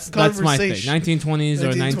turn of that's my thing. conversation. 1920s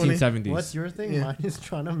or 1920. 1970s. What's your thing? Yeah. Mine is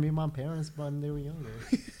trying to meet my parents when they were younger.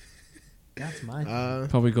 That's my thing.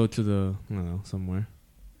 Probably go to the I don't know somewhere,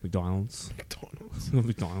 McDonald's. McDonald's.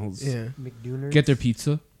 McDonald's. Yeah. McDooners. Get their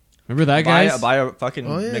pizza. Remember that, guys? Buy a fucking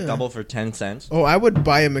Oh, yeah. McDouble for 10 cents. Oh, I would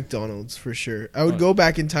buy a McDonald's for sure. I would What? go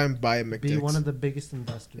back in time and buy a Be McDonald's. one of the biggest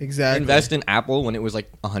investors. Exactly. Invest in Apple when it was like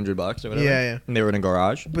 $100 or whatever. Yeah, yeah. And they were in a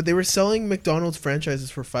garage. But they were selling McDonald's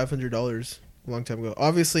franchises for $500 a long time ago.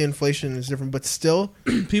 Obviously, inflation is different, but still,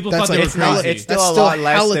 People That's thought they like- were It's not. crazy. It's still That's a still lot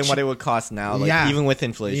less hella than cheap. what it would cost now. Like Yeah. even with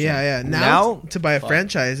inflation. yeah. Now to buy a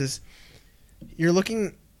franchise is you're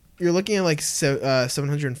looking at like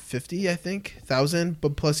 750, I think, thousand.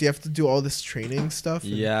 But plus you have to do all this training stuff.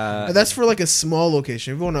 and- Yeah. and that's for like a small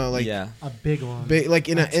location. If you want to like yeah. A big one. big, like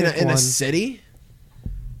in a thick one. city,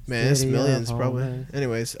 man, it's City millions of probably. homies.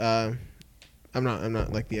 Anyways, I'm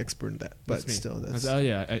not like the expert in that, but That's me. still, that's Oh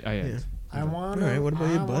yeah, I yeah. I wanna. Alright, what about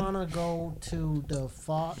you, bud? I wanna go to the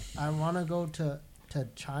I wanna go to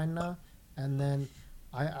China, and then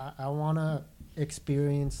I wanna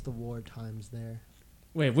experience the war times there.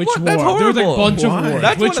 Wait, which What? war? That's There was like a horrible. bunch Why? of wars.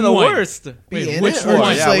 That's which one of the one? worst. Be Wait, in which it, or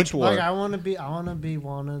one? just Yeah, like which war? Like I wanna be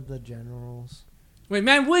one of the generals. Wait,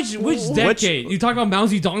 man, which Which- decade? You talking about Mao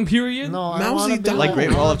Zedong period? No, Mao I wanna be Zedong. Like Great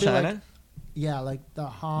I Wall wanna of be like- China. yeah, like the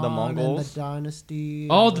Han, Mongols? and the dynasty.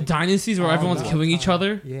 All and the like, dynasties where all everyone's that killing each time.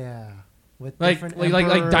 other? Yeah, with Like different like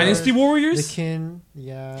emperors, Dynasty The Warriors? kin,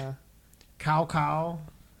 yeah, cow.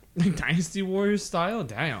 Like Dynasty Warriors style?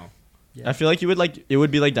 Damn. Yeah. I feel like you would like it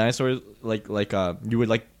would be like dinosaurs like you would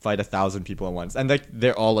like fight 1,000 people at once and like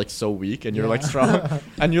they're all like so weak and you're like Yeah. strong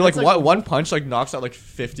and you're like, It's what like- one punch like knocks out like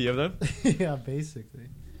 50 of them. Yeah, basically.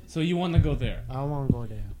 So you want to go there? I want to go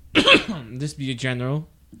there. Just be a general,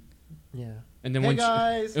 Yeah. and then Hey once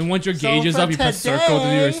guys, and once your so gauge is for up, you press circle to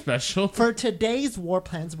do your today- special. for today's war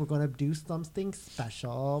plans, we're gonna do something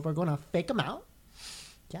special. We're gonna fake them out.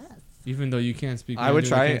 Yes. Even though you can't speak, I would Mandarin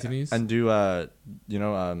or try Cantonese. and do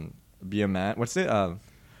be a man. What's it?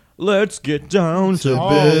 Let's get down to Oh,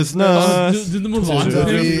 business. do the To Mulan to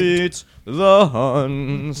thing. defeat the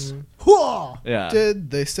Huns. Hooah! Yeah. did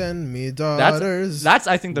they send me That's daughters?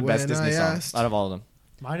 I think the best when Disney I song asked. out of all of them.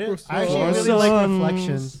 Mine is, I actually really like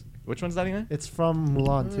Reflections. Which one's that again? It's from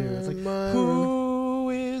Mulan too. It's like, who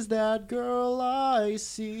is that girl I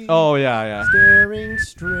see? Oh yeah. Staring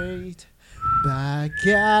straight back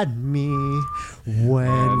at me.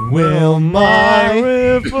 When will my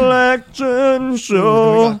reflection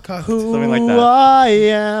show who something like that? I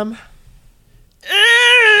am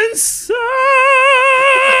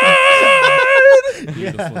Inside.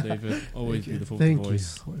 Beautiful, David. Always beautiful Thank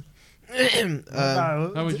voice. you.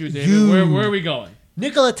 How about you, David? Where are we going?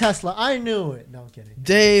 Nikola Tesla. I knew it. No, I'm kidding.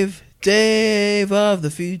 Dave of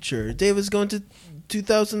the future. Dave is going to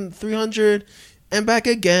 2,300 and back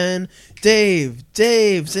again.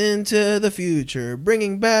 Dave's into the future,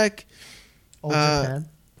 bringing back Old Japan.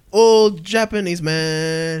 old Japanese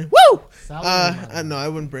man. Woo! Salary No, I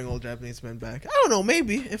wouldn't bring old Japanese men back. I don't know,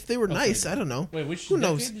 maybe if they were nice. I don't know. Wait, which Who decade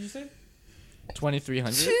knows? did you say?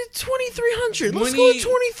 2300. 2,300. Let's Money- go to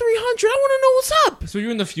 2,300. I want to know what's up. So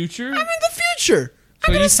you're in the future? I'm in the future. So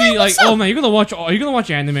I'm you gonna see, say like, what's up. oh man, are you gonna watch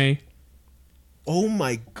anime? Oh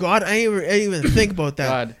my god, I didn't even think about that.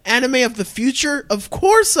 God. Anime of the future? Of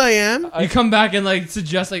course I am. You come back and like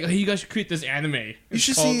suggest like, hey, you guys should create this anime. You It's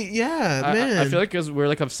should called- see, yeah, man. I feel like because we're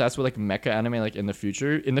like obsessed with like mecha anime, like in the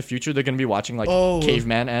future. In the future, they're gonna be watching like Oh.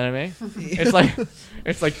 caveman anime.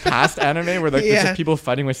 It's like past anime where like there's Yeah. just people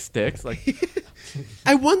fighting with sticks. Like,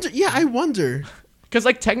 I wonder. because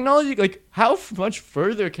like technology, like how much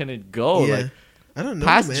further can it go? Yeah. Like I don't know,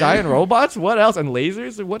 past man. giant robots? What else? And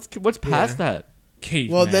lasers? What's past Yeah. that?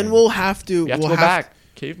 Caveman. Well, then we'll have to. You have we'll to go have back.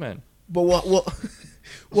 Caveman. But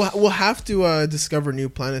we'll have to discover new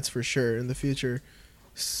planets for sure in the future.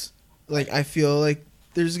 Like I feel like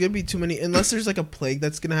there's gonna be too many, unless there's like a plague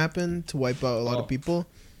that's gonna happen to wipe out a lot of people.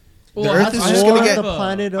 Well, the I Earth have- is I just have- gonna I get- have the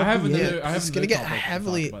planet of I have the another. year. I have It's gonna another get topic to talk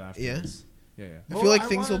heavily- about after yeah. this. Yeah. I feel like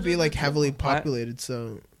things will be like heavily populated,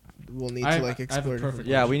 so we'll need to like I have a explore. perfect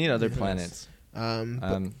Yeah, we question. need other Yes. planets.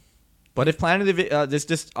 But But if Planet of the this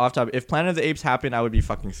just off topic, if Planet of the Apes happened, I would be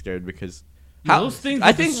fucking scared because Yeah, those things I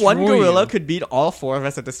will think one destroy gorilla you. could beat all four of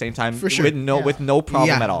us at the same time For sure. with no problem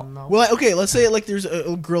Yeah. at all. No. well, okay, let's say like there's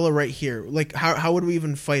a gorilla right here. Like how would we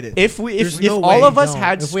even fight it? If There's if no all way. of us No.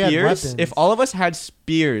 had If we had spears, weapons. if all of us had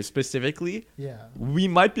spears specifically, Yeah. we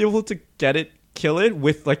might be able to kill it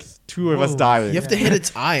with like two of us Whoa. dying. you have to hit its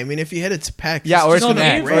eye. I mean, if you hit its pecs, Yeah, or it's its No, just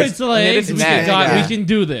neck. aim gonna for Right. its And then legs. its We neck, got. yeah. We can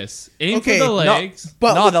do this. Aim Okay, for the no, legs.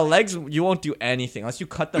 But no, the legs you won't do anything unless you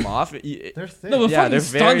cut them off. They're thick. No, we'll Yeah, fucking they're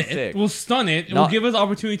stun very it. thick. We'll stun it. It No, will give us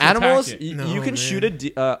opportunity to Animals, attack it. you No, can man. shoot a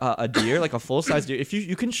deer, like a full size deer. If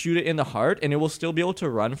you can shoot it in the heart, and it will still be able to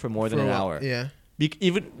run for more than for an a while. hour. Yeah,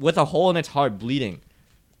 Even with a hole in its heart, bleeding.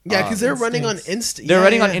 yeah, because they're running on Instincts. instinct. They're Yeah,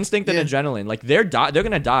 running on yeah, instinct and yeah. adrenaline. Like they're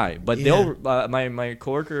gonna die, but Yeah. they'll. My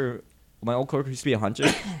coworker, my old coworker used to be a hunter.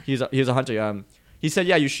 He was a hunter. He said,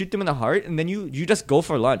 yeah, you shoot them in the heart, and then you just go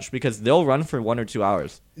for lunch because they'll run for 1 or 2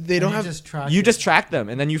 hours. They don't And have just track You it. just track them,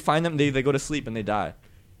 and then you find them. They go to sleep and they die.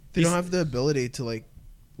 they don't have the ability to like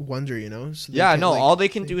wonder, you know. So they Yeah, can't, no. like- all they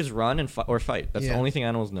can do is run or fight. That's the Yeah. only thing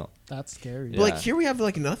animals know. That's scary. But like Yeah. here we have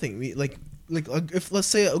like nothing. We like if let's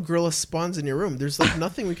say a gorilla spawns in your room, there's like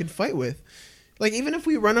nothing we can fight with. Like even if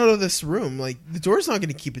we run out of this room, like the door's not going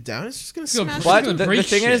to keep it down. It's just going to Yo, smash. but- it. But the break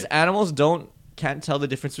thing is, shit. animals can't tell the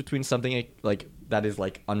difference between something like that is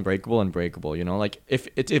like unbreakable and breakable. You know, like if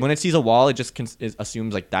when it sees a wall, it just it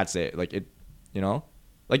assumes like that's it. Like it, you know,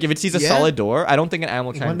 like if it sees a Yeah. solid door, I don't think an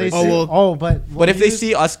animal can When they break see, it. well- but But if they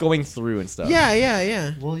see us going through and stuff,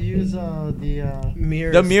 Yeah. we'll use the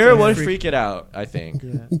Mirror. the mirror will would freak it out. I think.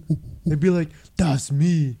 yeah. They'd be like, "That's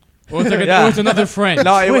me." Or it's, like Yeah. or it's another friend.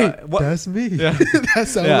 No, it, Wait, what, that's me. yeah, That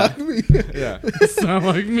sounds Yeah. like me. yeah. Sound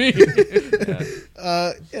like me.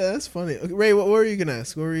 Yeah, that's funny. Okay, Ray, what were you gonna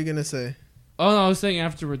ask? What were you gonna say? Oh no, I was saying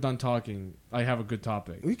after we're done talking, I have a good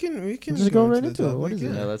topic. We can Just go right the into it. What topic,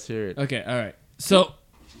 is it? Yeah, let's hear it. Okay, all right. So,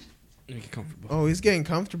 let me get comfortable. Oh, he's getting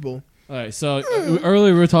comfortable. All right. So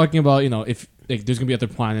earlier we were talking about if like there's gonna be other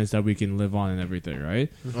planets that we can live on and everything,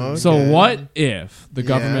 right? Okay. So what if the Yeah.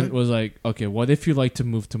 government was like, okay, what if you like to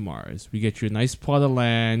move to Mars? We get you a nice plot of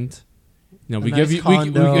land. You know, we nice give you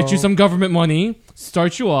we get you some government money,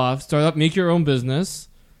 start you off, start up, make your own business.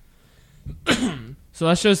 So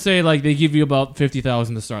let's just say like they give you about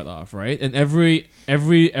 50,000 to start off, right? And every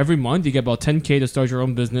month you get about 10K to start your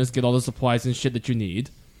own business, get all the supplies and shit that you need.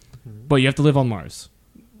 But you have to live on Mars.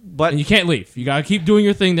 But And you can't leave. You gotta keep doing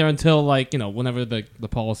your thing there until like whenever the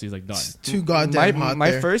policy is like done. It's too goddamn hot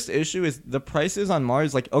my there. first issue is the prices on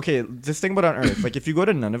Mars. Like, okay, just think about on Earth. Like, if you go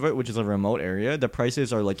to Nunavut, which is a remote area, the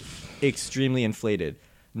prices are like extremely inflated.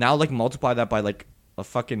 Now, like, multiply that by like a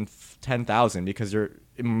fucking 10,000 because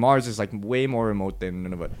Mars is like way more remote than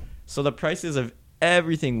Nunavut. So the prices of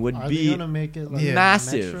everything would Are they be gonna make it like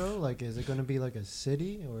massive. a metro? Like, is it gonna be like a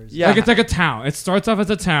city or? Is Yeah. Like it's like a town. It starts off as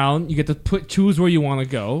a town. You get to choose where you want to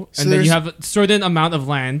go, So and then you there's- have a certain amount of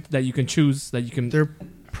land that you can choose that you can. There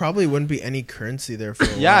probably wouldn't be any currency there for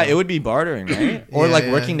a Yeah, while. it would be bartering, right? Or Yeah, like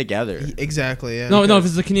yeah. working together. Exactly, yeah. No, if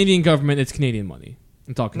it's the Canadian government, it's Canadian money.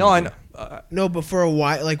 I'm talking. No, I about. know. No, but for a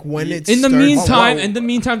while, like when it's In the starts- meantime,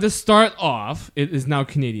 Whoa. to start off, it is now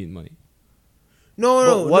Canadian money.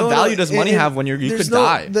 no, What no, value no, does money have when you there's could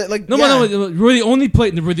die? Like, No, yeah. no, we're the only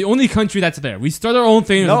we're the only country that's there. We start our own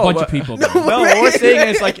thing with No, a bunch but- of people. No, there. what we're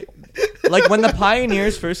saying is like when the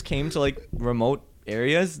pioneers first came to like remote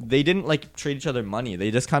areas, they didn't like trade each other money.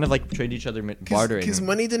 They just kind of like trade each other bartering. because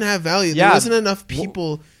money didn't have value. Yeah. There wasn't enough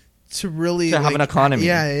people to really To have an economy.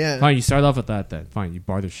 Yeah, yeah. Fine, you start off with that then. Fine, you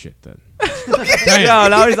barter shit then. No,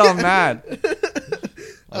 now he's all mad.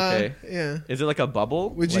 Okay. Yeah. Is it like a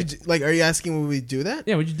bubble? Would Like, you like? Are you asking would we do that?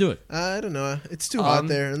 Yeah, would you do it? I don't know. It's too hot Um,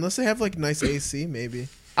 there. Unless they have like nice AC, maybe.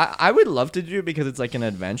 I would love to do it because it's like an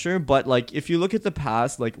adventure, but like if you look at the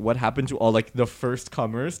past, like what happened to all like the first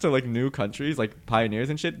comers to like new countries, like pioneers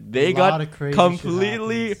and shit, they A lot got of crazy shit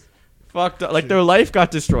completely happens. fucked up. Like their life got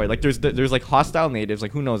destroyed. Like there's like hostile natives.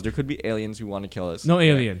 Like who knows? There could be aliens who want to kill us. No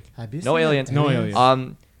alien. Have you No seen aliens. No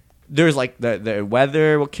aliens. There's like the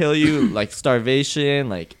weather will kill you, like starvation,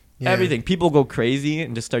 like Yeah. everything. People go crazy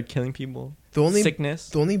and just start killing people. The only Sickness.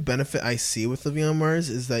 the only benefit I see with living on Mars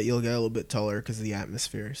is that you'll get a little bit taller because of the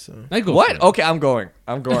atmosphere. So I go. For What? it. Okay, I'm going.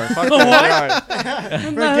 Fuck What? Mars.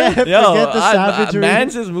 Forget Yo, the savagery.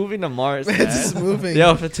 Mans is moving to Mars. it's man. just moving.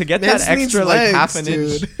 Yo, to get Mans that needs extra like legs, half an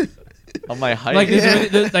inch dude. on my height. Like,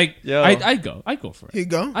 Yeah. like Yo. I'd go for it. Here you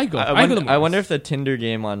go. I go. I, I go wonder, to Mars. I wonder if the Tinder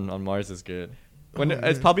game on Mars is good. When Oh,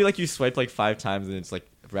 it's yeah. probably like you swipe like 5 times and it's like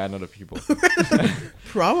ran out of people.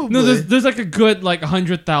 Probably. No, there's like a good like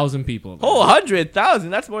 100,000 people. there. Oh, 100,000.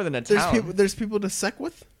 That's more than a there's town. people. There's people to suck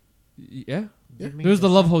with. Yeah. You mean There's the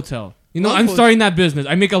Love Hotel. You know, Love I'm Hotel. starting that business.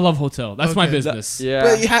 I make a Love Hotel. That's my Okay. business. Yeah.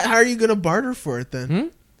 But how are you gonna barter for it then? Hmm?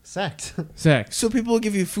 sex. Sex. So people will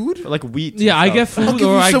give you food. For, like wheat. and Yeah, I stuff. get food I'll give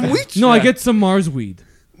or you I some wheat. No, I Yeah. get some Mars weed.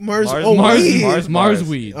 Mars. Mars- Oh, Mars- weed. Mars- Mars bars.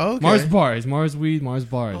 weed. Oh, okay. Mars bars. Mars weed. Mars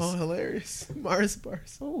bars. Oh, hilarious. Mars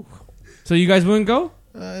bars. So you guys wouldn't go?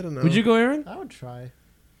 I don't know. Would you go, Aaron? I would try.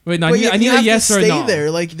 Wait, no. But I need you a have yes to or stay no. there.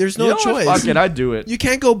 Like, there's no You know what? choice. Fuck it, I'd do it. You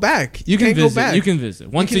can't go back. You can can't visit. Go back. You can visit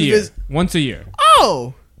once can a year. vis- Once a year.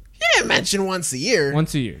 Oh, you didn't mention once a year.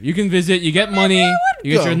 Once a year. You can visit. You get money. I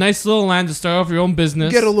You get go. your nice little land to start off your own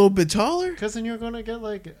business. Get a little bit taller. Because then you're gonna get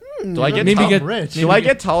like. Do I get Maybe tall- get rich. Do I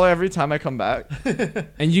get taller every time I come back?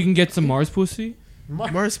 and you can get some Mars pussy.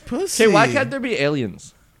 Mars pussy. Okay, why can't there be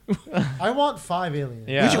aliens? I want 5 aliens.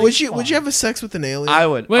 Yeah. Would you have a sex with an alien? I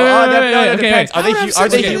would. Wait, wait, wait, that- wait, no, that okay, depends. wait. Are they, I would have are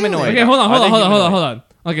sex they with an humanoid? alien. Okay, hold on, Are hold they on, hold on, hold on, humanoid? hold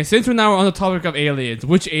on. Okay, since we're now on the topic of aliens,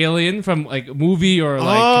 which alien from like movie or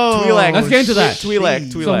like Oh, Twi'lek. Let's get into that.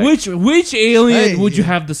 Twi'lek, jeez. Twi'lek. so which alien Hey. would you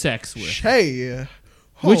have the sex with? Hey.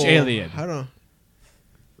 Which Oh, alien? I don't.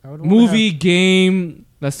 I would wanna Movie, game.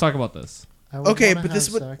 Let's talk about this. I would Okay, wanna but this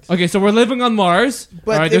have would- sex. Okay, so we're living on Mars.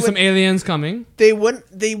 But All right, they there's would- some aliens coming. They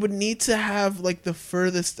would need to have like the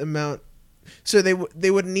furthest amount. So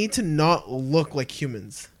they would need to not look like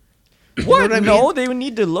humans. You know What? I mean? No, they would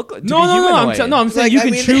need to look to No, be no, no. humanoid. I'm saying Like, you I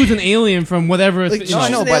can mean- choose an alien from whatever. Like you choose know. I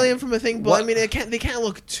know, an but alien from a thing, but what- I mean, they can't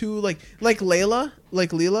look too like Layla,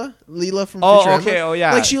 like Leela from Oh, Futurama. okay. Oh,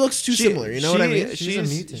 yeah. Like she looks too similar. You know what I mean? She's a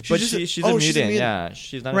mutant. But She's just she's a- a oh, she's a mutant. mutant. Yeah,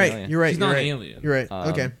 she's not an Right. alien. You're right. She's you're not right. an alien. You're right. Um,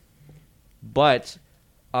 Okay. But,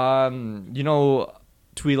 you know,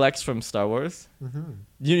 Twi'leks from Star Wars. Mhm.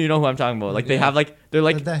 You know who I'm talking about? Like they Yeah. have like they're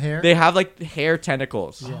like The hair? they have like hair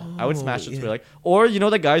tentacles. Yeah. I would smash a Oh, yeah. Twi'lek. Or you know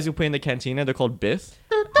the guys who play in the cantina? They're called Biff.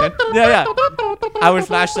 Yeah. I would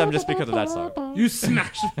smash them just because of that song. You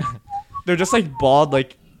smash. They're just like bald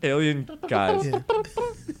like alien guys. Yeah.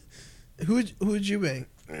 Who'd you bang?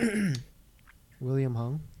 William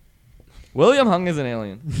Hung. William Hung is an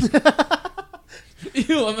alien.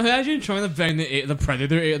 Ew, imagine trying to bang the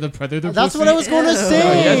predator. The predator. That's pussy. what I was going to Ew. say.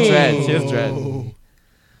 Oh, he has dreads. He has dreads. Oh.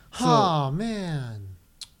 Oh man.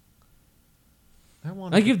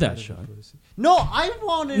 I give that a shot. No, I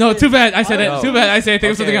wanted. No, it- too bad. I said I it. know. Too bad. I said it.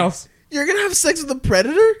 Think of something Okay. else. You're gonna have sex with a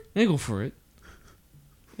predator? I go for it.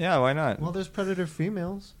 Yeah, why not? Well, there's predator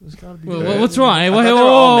females. There's gotta be. Well, Yeah. what's wrong? Hey, I whoa, thought hey, they whoa, were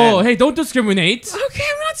all whoa, whoa. men. Hey, don't discriminate. Okay,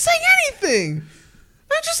 I'm not saying anything.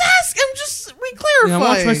 I'm just asking. I'm just Yeah, I want to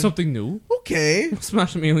re-clarifying. try something new. Okay,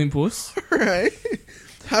 Smash some alien puss. all right.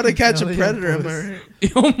 How to catch a Alien predator? Am puss. I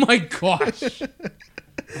right? Oh my gosh.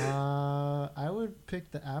 I would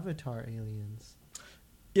pick the Avatar aliens.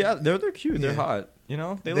 Yeah, they're cute. They're Yeah. hot. You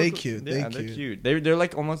know, They look, cute, Yeah, they they're cute. cute. They're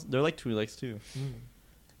like almost. They're like Twi'leks too.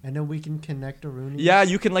 and then we can connect the Roonies. Yeah,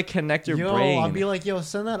 you can like connect your brain. I'll be like, yo,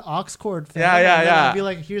 send that aux cord. Fam. Yeah, And then yeah. I'll be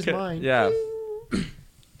like, here's mine. Yeah,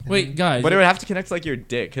 Wait, guys. but it would have to connect to, like your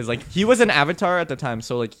dick, because like he was an avatar at the time,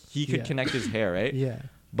 so like he could Yeah. connect his hair, right? Yeah,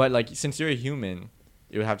 But like since you're a human,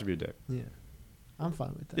 it would have to be a dick. yeah. I'm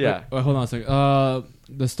fine with that. Yeah. Wait, hold on a second.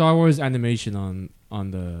 The Star Wars animation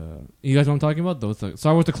on the. You guys know what I'm talking about? Those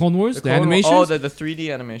Star Wars: The Clone Wars, the animation. Oh, the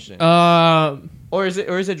 3D animation. Or is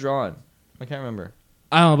it drawn? I can't remember.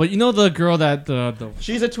 I don't know, but you know the girl that the.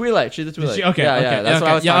 She's a Twi'lek. She's a Twi'lek. Okay, yeah, okay, yeah. That's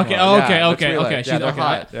what I was yeah, talking okay, about. okay, Yeah, the okay, Twi'lek. okay. Yeah, She's they're okay.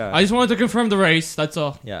 hot. Yeah. I just wanted to confirm the race. That's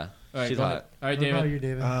all. Yeah. All right, She's go hot. ahead. All right, What about David. you,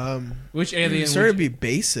 David? Which alien? Sorry to Which, be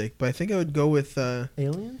basic, but I think I would go with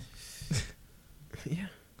Aliens? yeah.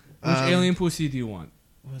 which alien pussy do you want?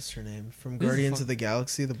 What's her name from This is Guardians fuck- of the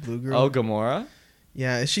Galaxy? The blue girl. Oh, Gamora.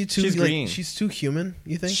 Yeah, is she too? She's like, green. She's too human.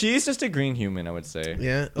 You think? She's just a green human, I would say.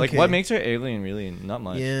 Yeah. Like, okay. what makes her alien? Really, not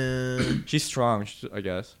much. Yeah. She's strong, I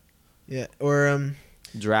guess. Yeah. Or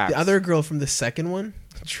Drax. the other girl from the second one,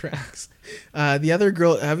 Drax. The other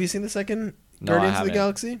girl. Have you seen the second No, Guardians I of the haven't.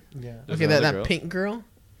 Galaxy? Yeah. There's Okay, that another girl? pink girl,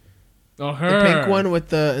 Oh, her. the pink one with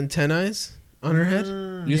the antennae on her head.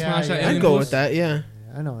 You smash that I'd alien go puss? with that. Yeah.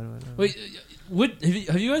 Yeah, I know. Wait, what?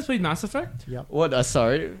 Have you guys played Mass Effect? Yep. What?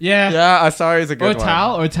 Asari? Yeah. Yeah, Asari is a good Or one.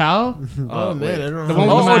 Tal? Or Tal? Oh, man, wait. I don't The know. one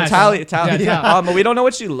with the Oh, mask. Tally. Yeah, But we don't know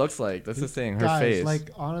what she looks like. That's the thing. Her Guys, face. like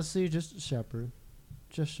honestly, just Shepard.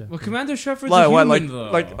 Just Shepard. Well, Commander Shepard's like a what?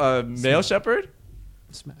 human, Like though. a male shepherd?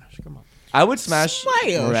 Smash. Come on. I would smash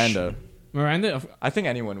Smash. Miranda. Miranda? I think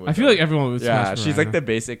anyone would. I feel though. like everyone would Yeah, smash she's like Miranda. the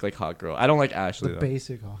basic like hot girl. I don't like Ashley The though.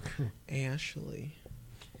 basic Hawk. Ashley.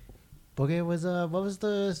 Okay, what was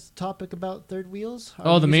the topic about third wheels? Are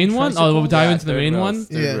Oh, we the using main one? Oh, we'll tricycles? dive Yeah, into the third main rails, one?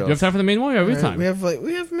 third Yeah. You rails. have time for the main one? Every Alright, time.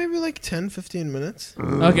 we have maybe like 10, 15 minutes.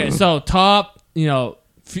 Okay, so top,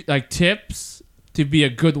 like tips to be a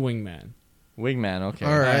good wingman. Wingman. Okay.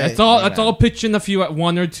 All right. That's all. That's Wingman. all. Pitching a few at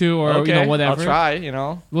one or two or Okay, whatever. I'll try. You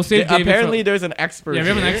know. We'll save David apparently, for- there's an expert. Yeah, we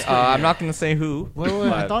have an here. expert I'm here. not gonna say who. Wait, I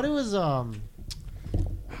but- thought it was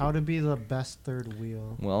how to be the best third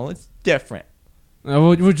wheel. Well, it's different.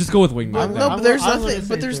 We'll just go with wingman. I'm- No, I'm- but there's I'm gonna nothing. say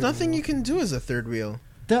But there's third nothing wheel. you can do as a third wheel.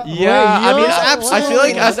 Yeah, I mean, There's I feel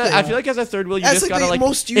like absolutely I feel like as a third wheel, you That's just like gotta the like.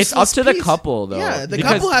 most It's up useless to the piece. couple though. Yeah, the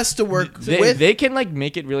because couple has to work They, with. they can like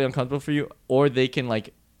make it really uncomfortable for you, or they can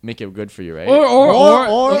like make it good for you, right?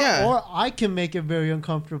 Or yeah. or I can make it very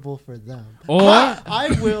uncomfortable for them. Or-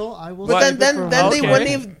 I will. but save it then for they Okay. wouldn't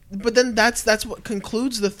even. But then that's what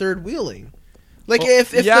concludes the third wheeling. Like Well,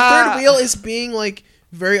 if the yeah. third wheel is being like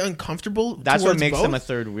very uncomfortable, That's what towards makes both, them a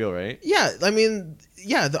third wheel, right? Yeah, I mean,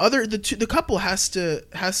 yeah, the couple has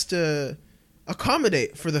to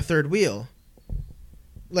accommodate for the third wheel.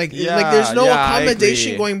 Like there's no Yeah, I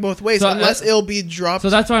accommodation agree. going both ways So, unless it'll be dropped. So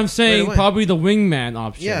that's why I'm saying away. probably the wingman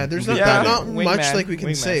option. yeah, there's would not, be Yeah. not better. much Wingman, like we can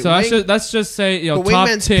wingman. say. So let's just say but top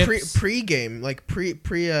wingman's tips. pre-game, like pre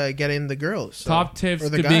getting the girls. So. Top tips or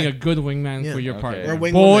to the being guy. a good wingman Yeah. for your Okay. partner. Or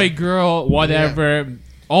wing Boy, woman. girl, whatever.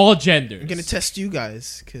 All genders. I'm gonna test you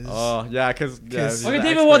guys because Oh yeah, because Okay,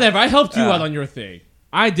 David, whatever. I helped you Yeah. out on your thing.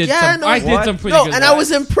 I did Yeah, some. no, I did what? some pretty no, good. and I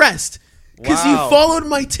was impressed because you Wow. followed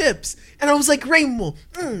my tips, and I was like, Rainbow,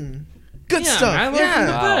 good yeah, stuff. Man, I learned from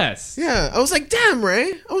the Wow. best. Yeah, I was like, damn,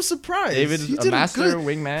 Ray. I was surprised. David's you a did master good,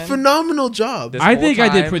 wingman. phenomenal job. This I whole think I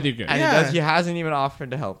did time, pretty good. And Yeah. he hasn't even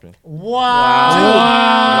offered to help me.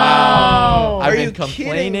 Wow. I've Are been you kidding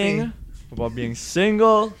complaining me? about being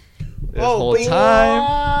single this Oh, whole but-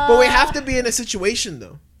 time. But we have to be in a situation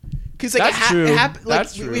though, because like That's true. like,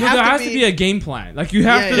 That's we- true. we But have there to has be, to be a game plan. Like you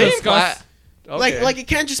have Yeah, to yeah. discuss. Okay. like it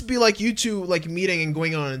can't just be like you two like meeting and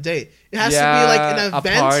going on a date. It has yeah, to be like an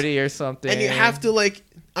event, a party or something. and you have to like.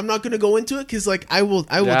 I'm not gonna go into it because like I will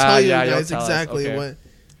Yeah, tell you yeah, you'll guys tell us. exactly Okay. what.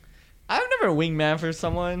 I've never wingman for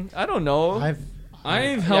someone. I don't know. I've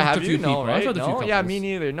Yeah, helped have a few you? people. No, I've right? helped a few No, yeah, couples. me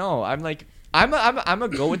neither. No, I'm like, I'm a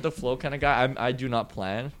go with the flow kind of guy. I do not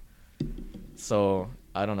plan. So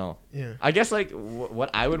I don't know. Yeah. I guess like what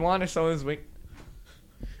I would want if someone's wing.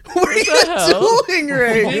 What are the hell? you doing,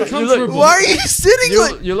 Ray? Being look- comfortable. Why are you sitting You,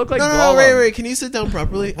 like? you look like No, Gollum. Ray, can you sit down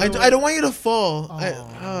properly? I don't want you to fall.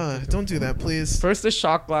 Don't do that, please. First the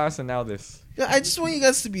shot glass and now this. Yeah, I just want you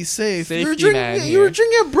guys to be safe. You were Safety man you were here.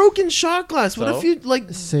 drinking a broken shot glass. What So? if you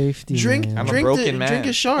like Safety. drink man. I'm a drink broken man. drink a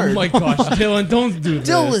Oh shard? my gosh, Dylan, don't do this.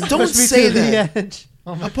 Dylan, don't Push me say to the that. edge.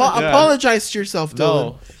 Oh my Yeah. Apologize to yourself, Dylan.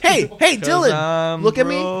 No. Hey, 'Cause Dylan. I'm Look at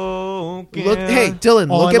me. broken. Look, hey, Dylan.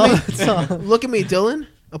 Oh, look I at love me. that song. Look at me, Dylan.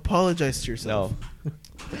 Apologize to yourself. No.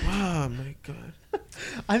 Oh my god.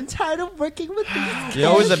 I'm tired of working with these. You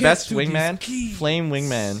know who's the Get best to these wingman? keys. Flame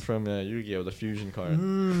Wingman from Yu-Gi-Oh! The fusion card.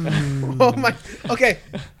 Oh my. Okay.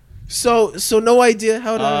 So no idea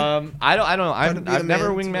how to. I don't know. How to be I've a never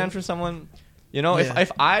man to wingman man. for someone. You know, Yeah.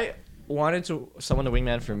 if I wanted someone to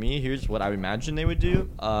wingman for me, here's what I imagine they would do.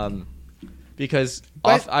 Because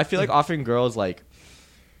But- I feel like offering girls like,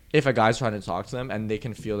 if a guy's trying to talk to them and they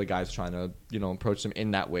can feel the guy's trying to approach them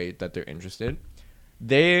in that way that they're interested,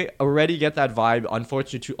 they already get that vibe.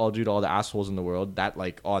 Unfortunately, due to all the assholes in the world, that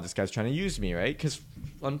like, oh, this guy's trying to use me, right? Because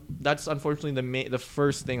that's unfortunately the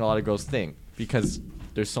first thing a lot of girls think, because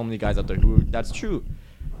there's so many guys out there who that's true.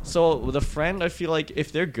 So with a friend, I feel like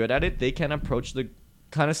if they're good at it, they can approach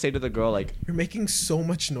kind of say to the girl like, You're making so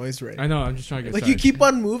much noise right now. I know. I'm just trying to get Like started. you keep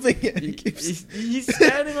on moving it. You keep he's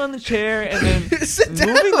standing on the chair and then Sit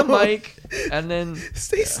moving the down. mic and then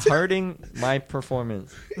Stay still. hurting my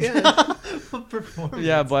performance. Yeah.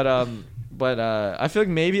 Yeah, but I feel like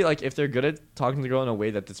maybe like if they're good at talking to the girl in a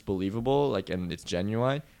way that's believable, like, and it's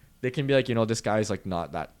genuine, they can be like, this guy's like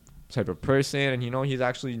not that type of person, and he's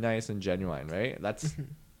actually nice and genuine, right? That's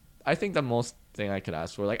I think the most thing I could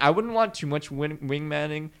ask for. Like, I wouldn't want too much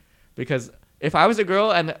wingmanning, because if I was a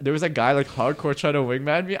girl and there was a guy like hardcore trying to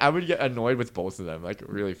wingman me, I would get annoyed with both of them like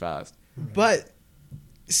really fast. But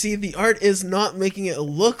see, the art is not making it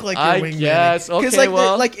look like I you're wingmanning. guess. Okay, like,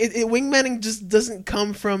 well- wingmanning just doesn't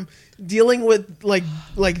come from dealing with like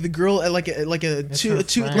the girl at like a It's two her like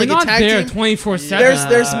friend. We're a not tag there team. 24/7.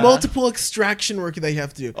 There's multiple extraction work that you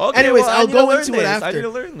have to do. Okay, Anyways, well, I I'll need to go learn into this. it I need after. to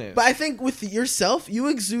learn this. But I think with yourself, you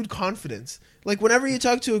exude confidence. Like whenever you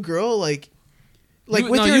talk to a girl, like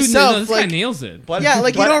with yourself, this like guy nails it. But- yeah,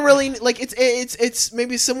 like you but- don't really like it's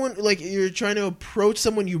maybe someone like you're trying to approach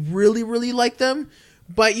someone you really like them,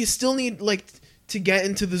 but you still need like to get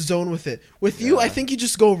into the zone with it. With you, Yeah. I think you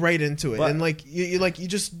just go right into it, But- and like you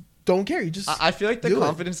just don't care. You just I feel like the do it.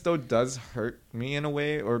 confidence though does hurt me in a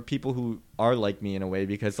way, or people who are like me in a way,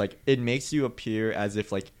 because like it makes you appear as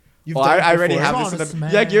if like, You've oh, done it I already before. have Honest this.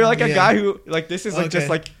 man. Yeah, like, you're like a Yeah. guy who like this is like Okay. just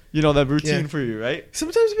like the routine Yeah. for you, right?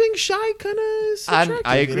 Sometimes being shy kind of is And attractive,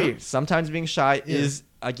 I you agree. know? Sometimes being shy Yeah. is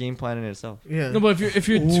a game plan in itself. Yeah. No, but if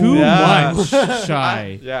you're too Yeah. much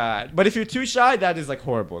shy, Yeah, but if you're too shy, that is like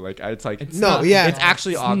horrible. Like it's like It's No, not- yeah. it's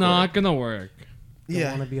actually it's awkward. not gonna work. Don't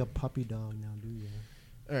Yeah. want to be a puppy dog now, do you?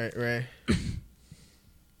 All right, right.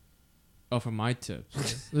 Oh, for my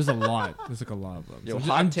tips, there's a lot. There's like a lot of them. Yo, So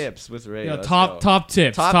hot I'm- tips with Ray. Yeah, let's top go.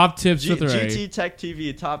 tips. Top tips with Ray. GT Tech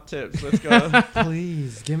TV top tips. Let's go.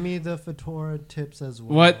 Please give me the Fedora tips as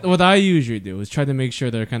well. What I usually do is try to make sure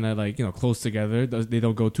they're kind of like close together. They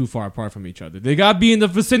don't go too far apart from each other. They gotta be in the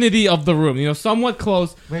vicinity of the room. somewhat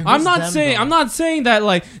close. Wait, I'm who's not them, saying though? I'm not saying that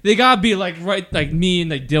like they gotta be like right like me and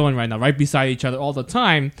like Dylan right now, right beside each other all the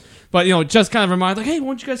time. But just kind of remind like, hey,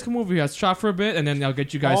 won't you guys come over here? Let's chat for a bit, and then I'll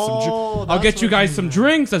get you guys Oh, I'll that's get you what guys you some meant.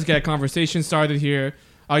 drinks. Let's get a conversation started here.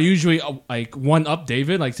 I'll usually like one up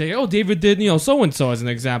David, like say, oh, David did so and so as an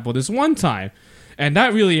example this one time, and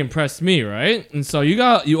that really impressed me, right? And so you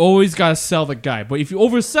always gotta sell the guy, but if you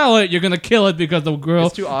oversell it, you're gonna kill it because the girl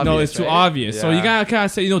It's too obvious, it's too right? obvious. So you Yeah. gotta kind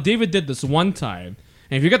of say, David did this one time,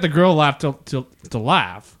 and if you get the girl laugh to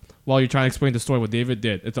laugh while you're trying to explain the story what David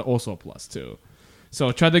did, it's also a plus too. So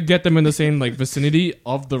try to get them in the same like vicinity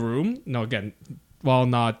of the room. No, again, while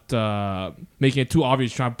not making it too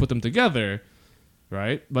obvious, trying to put them together,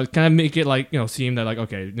 right? But kind of make it like seem that like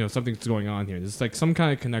okay, something's going on here. There's like some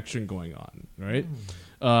kind of connection going on, right?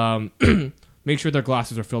 Make sure their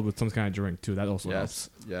glasses are filled with some kind of drink too. That also yes,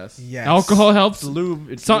 yes. Yes. helps. Alcohol helps. Lube.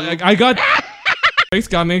 It's So lube. I got.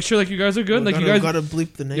 Gotta make sure like you guys are good. Like you guys. gotta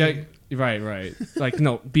bleep the name. Yeah, right. Like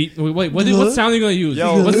no, beat. Wait, what sound are you gonna use?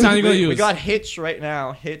 Yo, what sound are you gonna we use? got Hitch right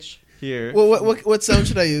now. Hitch here. What sound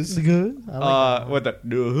should I use? Is it good? I like What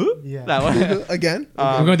the? Yeah. That one. Again? We're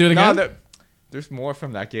gonna do it no, again? there's more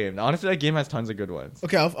from that game. Honestly, that game has tons of good ones.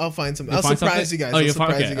 Okay, I'll find some. You I'll find surprise something? you guys. Oh, I'll you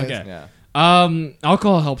find- surprise okay, you guys. okay. Yeah.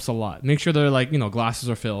 Alcohol helps a lot. Make sure they're like glasses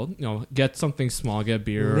are filled. Get something small. Get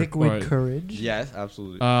beer. Liquid courage. Yes,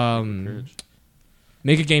 absolutely.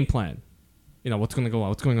 Make a game plan. What's gonna go on.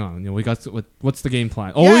 What's going on? We got what's the game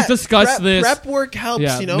plan? Yeah, Always discuss this. Prep work helps,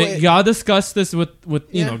 Yeah, it- gotta discuss this with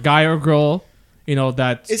Yeah. guy or girl.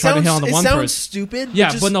 That's It trying to sounds, hit on the it one sounds person. stupid. Yeah,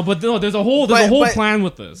 just, but no, there's a whole but- plan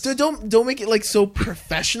with this. So don't make it like so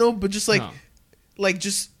professional, but just like No.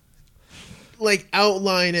 just like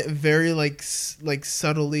outline it very like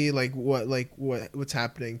subtly like what's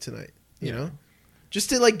happening tonight, you know? Just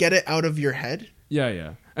to like get it out of your head.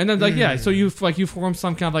 Yeah. And then so you form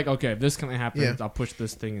some kind of like, okay, if this kind of happens, Yeah. I'll push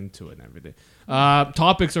this thing into it and everything.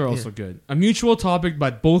 Topics are also good. A mutual topic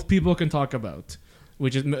that both people can talk about.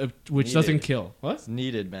 which Needed. doesn't kill. What? It's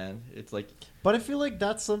needed, man. It's like But I feel like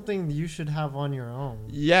that's something you should have on your own.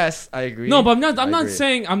 yes, I agree. No, but I'm I not agree.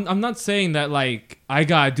 saying I'm not saying that like I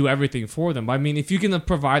gotta do everything for them. But I mean, if you can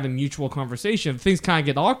provide a mutual conversation, if things kind of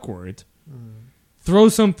get awkward, throw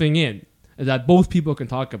something in that both people can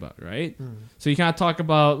talk about, right? So you kind of talk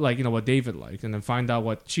about like what David likes, and then find out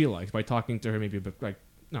what she likes by talking to her, maybe a bit, like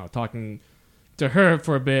talking to her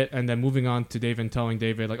for a bit, and then moving on to David and telling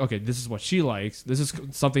David like, okay, this is what she likes. This is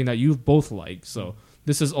something that you both like. So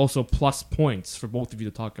this is also plus points for both of you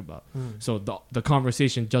to talk about. So the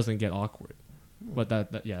conversation doesn't get awkward. But that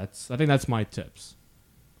I think that's my tips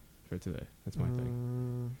for today. That's my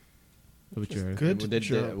thing. What about your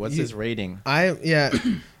Good. What's his rating?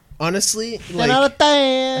 Honestly, 10 out of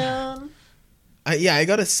 10. I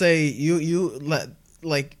gotta say you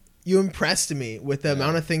impressed me with the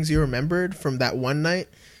amount of things you remembered from that one night.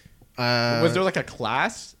 Was there like a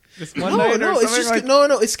class this one No, night? no, or it's just like, no.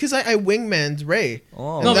 It's because I wingmaned Ray.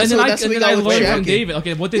 Oh. no, that's and then what we I got with learned from Jackie. David.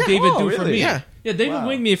 Okay, what did David do for really? me? Yeah. David Wow.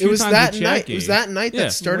 winged me a It few was times that with night. Jackie. It was that night Yeah.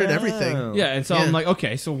 that started everything. Yeah, and so Yeah. I'm like,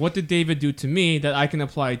 okay, so what did David do to me that I can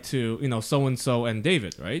apply to so and so and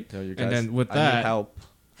David, right? Yo, you and guys, then with I that, need help.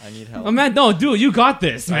 I need help. oh man, no, dude, you got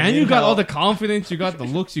this, I man. need You got all help. the confidence, you got the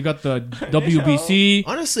looks, you got the WBC.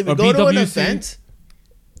 Honestly, we or go to an BWC. event,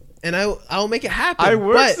 and I'll make it happen. I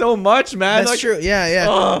work but so much, man. That's Like, true. Yeah.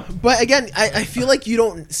 Ugh. But again, I feel like you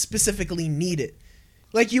don't specifically need it.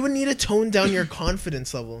 Like you would need to tone down your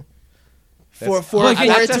confidence level for That's- Well, again, it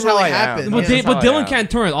that's to just really how I am. happen. But, Yeah. That's how I Dylan am. can't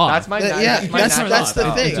turn it off. That's my Yeah, my that's- natural that's the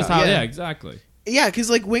style. thing. It's just how, Yeah. yeah, exactly. Yeah, because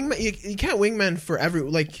like wingman, you can't wingman for every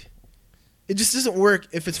like. It just doesn't work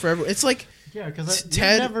if it's for everyone. It's like Yeah, because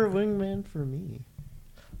Ted- you never wingman for me.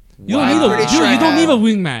 You don't Wow. need a Pretty dude, sure I you don't need have. a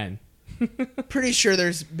wingman. pretty sure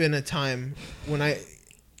there's been a time when I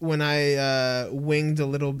winged a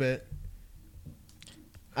little bit.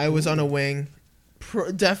 I was on a wing,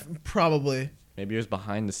 probably. Maybe it was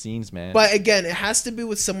behind the scenes, man. But again, it has to be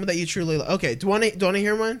with someone that you truly like. Okay, do you want to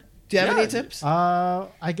hear mine? Do you have Yeah. any tips?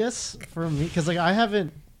 I guess for me, because like I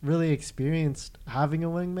haven't really experienced having a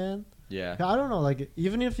wingman. yeah. I don't know, like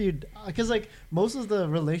even if you, because like most of the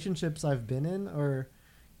relationships I've been in, or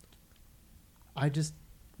I just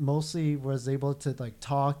mostly was able to like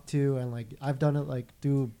talk to, and like I've done it like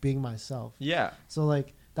through being myself. Yeah. So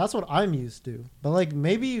like that's what I'm used to. But like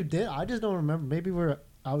maybe you did, I just don't remember. Maybe we're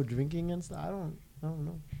out drinking and stuff. I don't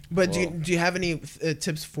know. But Whoa. do you have any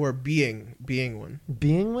tips for being one?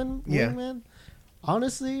 Being one, Yeah. wingman,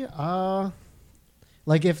 honestly,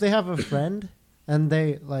 like if they have a friend and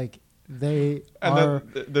they And are.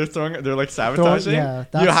 then they're like sabotaging. yeah, You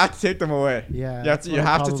that's- have to take them away. Yeah, You that's have what to, I'd you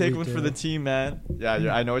have to take probably one for do. the team, man.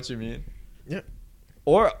 Yeah, I know what you mean. Yeah.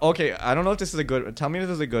 Or okay, I don't know if this is a good. Tell me if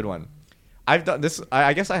this is a good one. I've done this.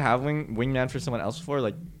 I guess I have wingman for someone else before.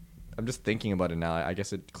 Like, I'm just thinking about it now. I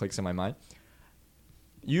guess it clicks in my mind.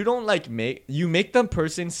 You don't you make the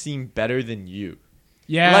person seem better than you.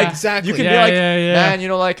 Yeah, Like Exactly. You can Yeah, be like, yeah. man,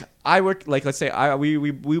 like I work like let's say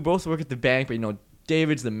we both work at the bank, but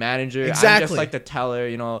David's the manager. I'm just Exactly. like the teller.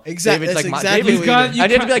 Exactly. David's That's like exactly David's what got- you you I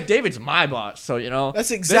need to can't- be like David's my boss. So That's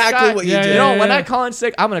this exactly guy- what you Yeah, do. yeah, when I call in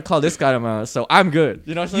sick, I'm gonna call this guy tomorrow. So I'm good.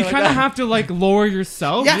 You something like kind of that. have to like lower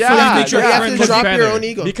yourself. Yeah, so Yeah, you make you your yeah. have friend to look drop better. your own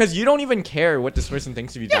ego. Because you don't even care what this person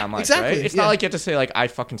thinks of you Yeah, that much, exactly, right? It's yeah. not like you have to say like I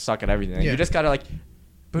fucking suck at everything. Yeah. You just gotta like you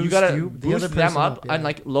Boost gotta the boost other them person up yeah. and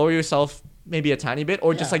like lower yourself maybe a tiny bit,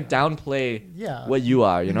 or just Yeah. like downplay Yeah. what you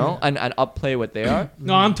are, and upplay what they are.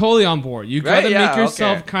 No, I'm totally on board. You Right? gotta Yeah, make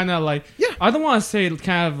yourself okay. kind of like. Yeah. I don't want to say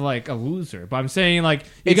kind of like a loser, but I'm saying like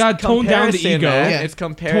you It's gotta tone down the comparison, ego, man. Yeah. It's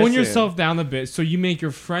comparison. tone yourself down a bit, so you make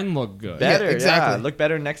your friend look good. better. Yeah, exactly. Yeah, look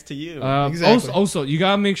better next to you. Exactly. Also, you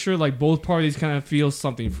gotta make sure like both parties kind of feel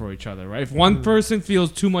something for each other, right? If one person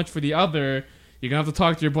feels too much for the other, you're gonna have to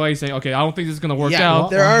talk to your buddy, saying, "Okay, I don't think this is gonna work Yeah, out."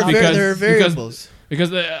 there are because- there are variables. Because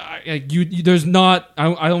there's not.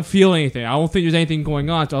 I don't feel anything. I don't think there's anything going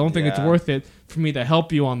on. So I don't think it's Yeah. worth it for me to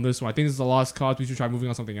help you on this one. I think this is a lost cause. We should try moving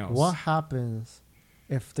on something else. What happens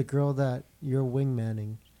if the girl that you're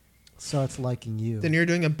wingmanning starts liking you? Then you're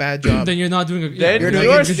doing a bad job. Then you're not doing a. Then You're you're,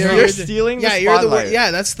 doing a good job. you're stealing yeah, the you're the spotlight. worst.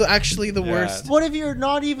 Yeah, that's actually the Yeah. worst. What if you're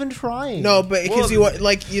not even trying? No, but because Well, you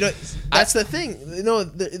like you know that's the thing. No,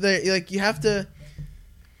 like you have to.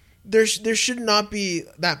 There should not be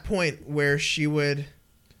that point where she would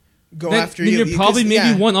go Then- after then you. you're probably maybe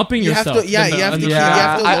yeah. one-upping You have to- yourself. yeah, than you have to- the- you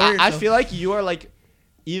have to lower I yourself. feel like you are like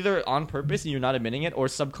either on purpose and you're not admitting it, or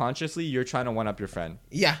subconsciously you're trying to one up your friend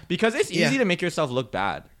Yeah, because it's easy Yeah. to make yourself look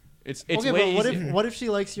bad. It's okay, way but easier. what if she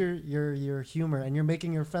likes your humor and you're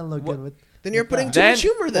making your friend look What- good with? Then you're with putting that? too much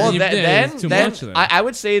humor. Then Well, You- then, it's too then much then. I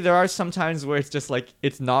would say there are some times where it's just like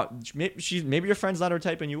it's not. Maybe your friend's not her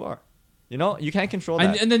type and you are. You know, you can't control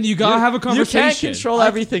that. And then you gotta have a conversation. You can't control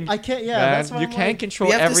everything. I can't. Yeah, man. that's why You I'm can't like, control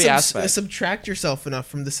you have every to aspect. subtract yourself enough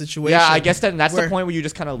from the situation. Yeah, I guess that's where- the point where you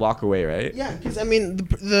just kind of walk away, right? Yeah, because I mean,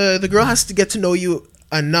 the girl has to get to know you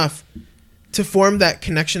enough to form that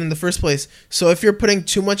connection in the first place. So if you're putting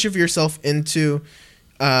too much of yourself into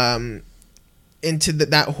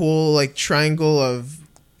that whole like triangle of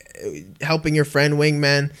helping your friend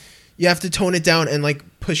wingman, you have to tone it down and like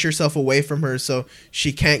push yourself away from her so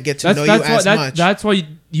she can't get to know you as much. That's why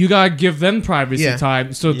you gotta give them privacy Yeah.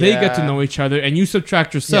 time so they get to Yeah. know each other, and you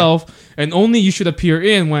subtract yourself, and only you should appear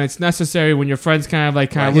in when it's necessary, when your friends kind of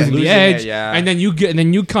Right, losing the losing edge, it, yeah. and then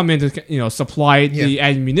you come in to supply the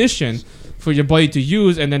ammunition for your buddy to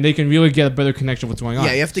use, and then they can really get a better connection of what's going on.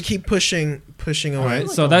 Yeah, you have to keep pushing away. Right?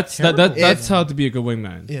 Like So a that's terrible that's man. how to be a good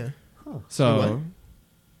wingman. Yeah. So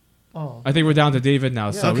Oh, I think we're down to David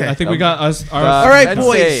now. So Okay. I think we got us our All right, Sensei.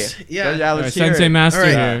 boys. Yeah, Yeah. let's hear Sensei it. Master All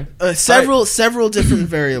right. here. Several different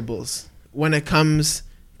variables when it comes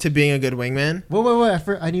to being a good wingman.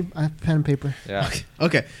 wait! I need pen and paper. Yeah.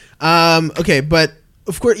 Okay. Okay, but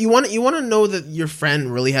of course you want to know that your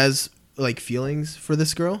friend really has like feelings for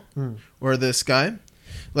this girl or this guy.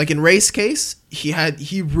 Like in Ray's case, he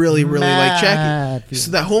really liked Jackie. Mad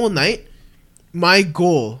So that whole night, my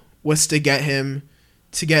goal was to get him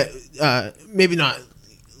to get maybe not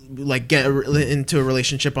like get into a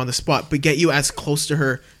relationship on the spot, but get you as close to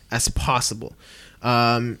her as possible.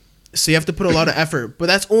 So you have to put a lot of effort, but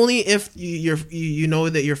that's only if you know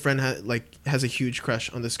that your friend has a huge crush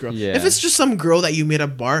on this girl. Yeah. If it's just some girl that you meet at a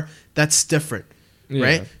bar, that's different, Yeah.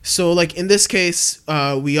 right? So like in this case,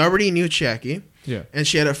 we already knew Jackie, Yeah. and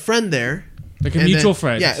she had a friend there, Like a and mutual then-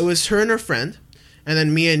 friend. Yeah, it was her and her friend, and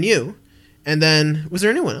then me and you, and then was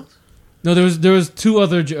there anyone else? No, there was two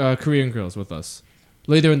other Korean girls with us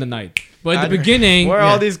later in the night. But in the And beginning, Where are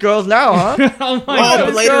all these girls now, huh? oh my Oh, god! but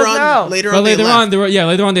those later girls on, now. later But on, later they on, left.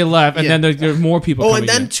 later on they left, and Yeah. then there were more people. Oh, coming and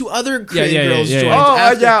then in. two other Korean yeah, girls yeah. joined. Oh,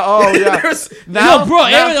 after. yeah. There's- Now, no, bro. now,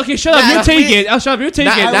 Aaron, okay, shut up. now- You take it. I'll shut up. You take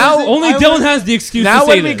Now- it. now- Only I Dylan was- has the excuse now to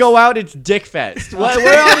say when we this. go out, it's dick fest. Where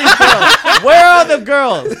are all these girls? Where are the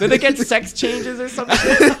girls? Did they get sex changes or something?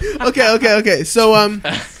 okay.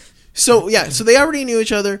 So yeah, so they already knew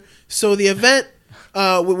each other. So the event,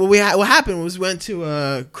 what happened was we went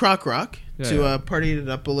to Croc Rock to party it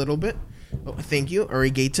up a little bit. Oh, thank you,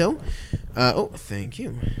 Arigato. Thank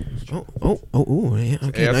you. Yeah.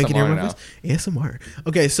 Okay, now you can hear my ASMR voice. ASMR.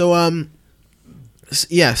 Okay, so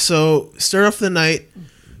so start off the night.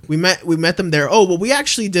 We met them there. Oh, what we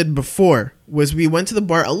actually did before was we went to the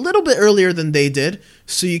bar a little bit earlier than they did,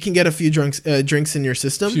 so you can get a few drinks in your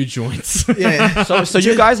system. Few joints. Yeah. So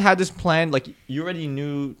you guys had this plan, like you already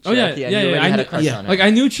knew Oh yeah, Jackie yeah, and you yeah. already had a I crush knew, on her. like I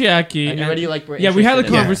knew Chiaki. And you already, like, were we had a interested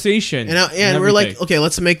in her. conversation. And we're like, everything. okay,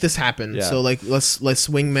 let's make this happen. Yeah. So like, let's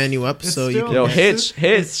wingman you up It's so you still- can. Yo, It's-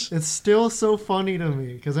 hitch. It's still so funny to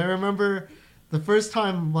me because I remember the first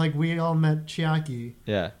time like we all met Chiaki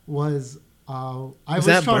Yeah. was I Was was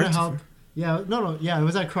that trying Bart? to help. Yeah, no, yeah, it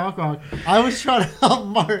was at Croc Rock. I was trying to help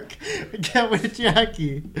Mark get with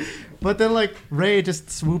Jackie, but then like Ray just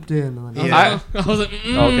swooped in. And then, Yeah. I was like,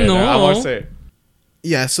 Okay, no. I won't say.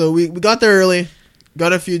 Yeah. So we got there early,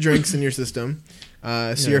 got a few drinks in your system.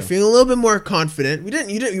 So you're feeling a little bit more confident.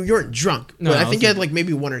 You weren't drunk, No, but I I think was- you had like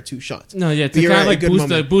maybe one or two shots. No, yeah, But to you're kind at of a like good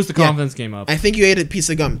moment. boost the Yeah. confidence game up. I think you ate a piece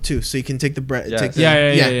of gum too, so you can take the bread. Yeah. Take the,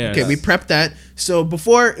 Yeah. Okay, we prepped that. So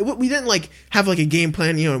before we didn't like have like a game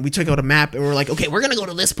plan, we took out a map and we're like, okay, we're gonna go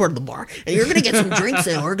to this part of the bar and you're gonna get some drinks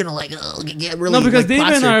and we're gonna like get really. No, because like,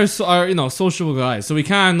 David and plastered. I are social guys, so we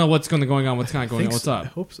kind of know what's going on, what's kind of going on, what's I up.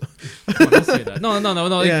 hope so. Come on, don't say that. No.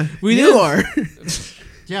 Like, Yeah, we you didn't. are.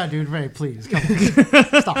 yeah, dude, Ray, please come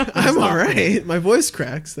on, stop. I'm Stop. all right. My voice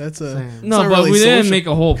cracks. That's a. Same. It's No, not but really we didn't social. make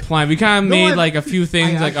a whole plan. We kind of No, made I- like a few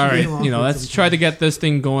things. I Like, all actually right, offered let's some try to get this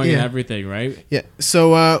thing going and Yeah. everything, right? Yeah.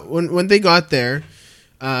 So when they got there,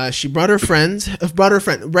 she brought her friend.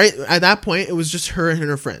 Right at that point, it was just her and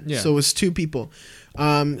her friend. Yeah. So it was two people.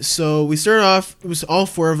 So we started off. It was all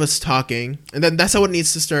four of us talking, and then that's how it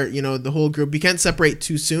needs to start. The whole group. You can't separate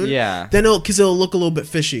too soon. Yeah. Then it'll look a little bit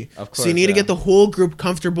fishy. Of So you course, need to yeah. get the whole group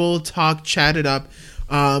comfortable, talk, chat it up.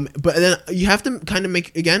 But then you have to kind of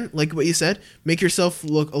make, again, like what you said, make yourself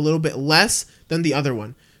look a little bit less than the other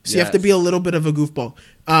one. So you have to Yes. be a little bit of a goofball.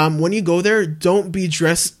 When you go there, don't be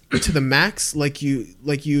dressed to the max like you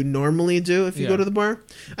normally do if you Yeah. go to the bar.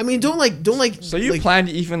 I mean, don't like. So you like, planned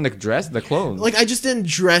even the dress, the clothes. like I just didn't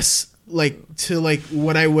dress like to like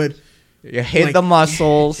what I would You hit Like- the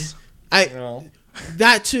muscles. I You know,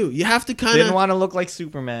 that too. You have to kind didn't of want to look like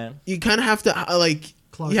Superman. you kind of have to like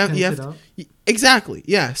Clark you have Kent it up. exactly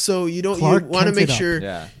yeah. So you don't Clark you want to Kent make it up. sure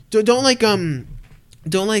Yeah. don't like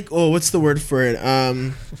oh what's the word for it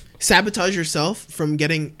sabotage yourself from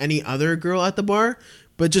getting any other girl at the bar,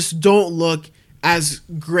 but just don't look as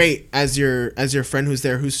great as your friend who's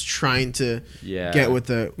there who's trying to Yeah. get with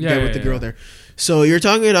the girl yeah. there. So you're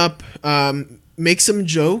talking it up, make some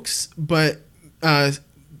jokes, but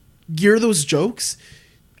gear those jokes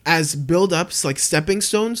as build-ups, like stepping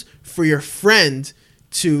stones for your friend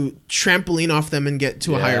to trampoline off them and get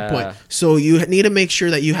to a higher Yeah. point. So you need to make sure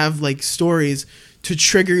that you have like stories to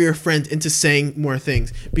trigger your friend into saying more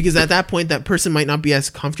things, because at that point that person might not be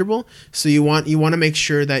as comfortable. So you want to make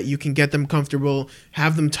sure that you can get them comfortable,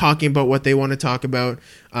 have them talking about what they want to talk about.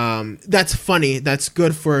 That's funny. That's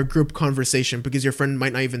good for a group conversation, because your friend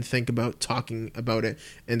might not even think about talking about it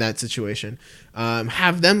in that situation.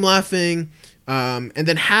 Have them laughing, and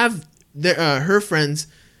then have her friends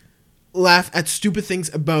laugh at stupid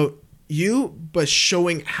things about you, but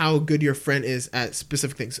showing how good your friend is at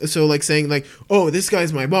specific things. So like saying like, oh, this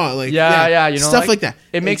guy's my boss, like Yeah, you know, stuff like that.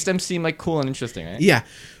 It makes them seem like cool and interesting, right? Yeah.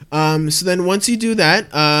 So then once you do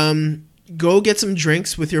that, go get some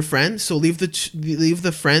drinks with your friend. So leave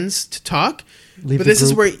the friends to talk. Leave But the this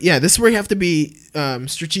is group. where you have to be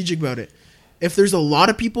strategic about it. If there's a lot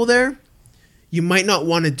of people there, you might not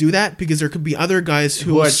want to do that, because there could be other guys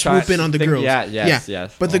who will are swoop in on the girls. Yeah, yes.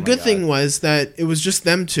 But Oh the my good God. thing was that it was just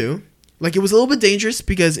them two. Like, it was a little bit dangerous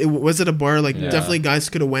because it was at a bar. Like, Yeah. definitely guys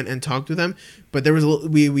could have went and talked with them. But there was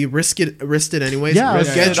we risked it anyways. Yeah,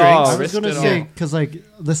 Risk yeah. get it all. drinks. I was risk gonna it say all. because like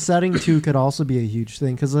the setting too could also be a huge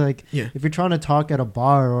thing, because like Yeah. if you're trying to talk at a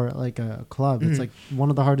bar or like a club, it's like one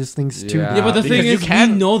of the hardest things to Yeah. Yeah, but the because thing you is, we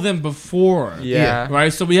can't- know them before. Yeah.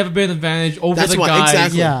 Right? So we have a bit of advantage over That's the why guys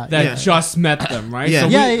exactly. Yeah, that yeah. just met them, right? Yeah. So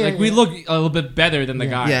Yeah, we, yeah, like, we yeah. look a little bit better than the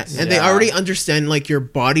Yeah. guys. Yeah, and they Yeah. already understand like your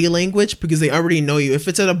body language, because they already know you. If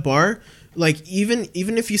it's at a bar, like even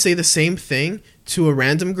if you say the same thing to a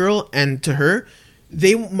random girl and to her,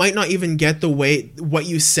 they might not even get what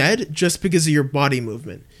you said just because of your body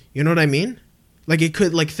movement. You know what I mean? Like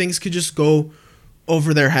things could just go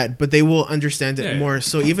over their head, but they will understand it Yeah. more.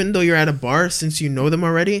 So even though you're at a bar, since you know them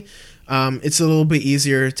already, it's a little bit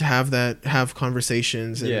easier to have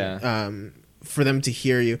conversations and Yeah. for them to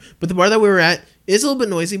hear you. But the bar that we were at is a little bit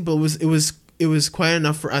noisy, but it was quite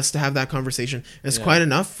enough for us to have that conversation. It's Yeah. quite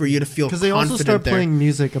enough for you to feel because they confident also start there. playing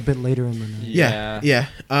music a bit later in the night. Yeah.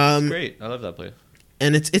 It's great. I love that place.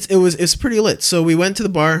 And it's pretty lit. So we went to the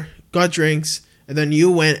bar, got drinks, and then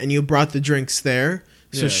you went and you brought the drinks there.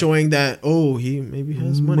 So Yeah. showing that he maybe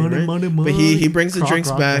has money, right? Money. But he brings the Crock, drinks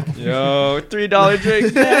rock, back. rock. Yo, $3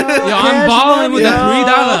 drink. Yo, I'm balling with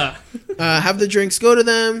Yeah. the $3. Have the drinks go to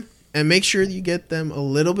them and make sure you get them a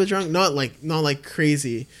little bit drunk, not like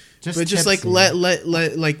crazy. But just like tipsy.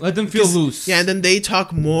 let them feel loose. Yeah, and then they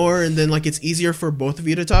talk more, and then like it's easier for both of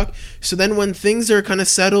you to talk. So then when things are kind of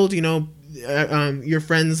settled, your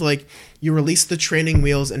friends, like, you release the training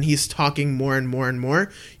wheels and he's talking more and more and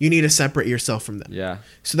more, you need to separate yourself from them. Yeah.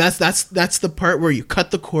 So that's the part where you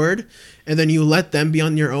cut the cord and then you let them be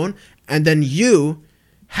on your own, and then you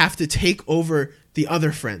have to take over the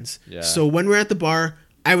other friends. Yeah. So when we're at the bar,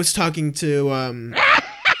 I was talking to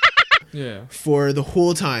Yeah. for the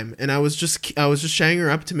whole time, and I was just chatting her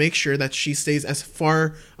up to make sure that she stays as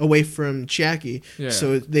far away from Chiaki, Yeah.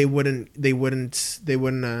 so they wouldn't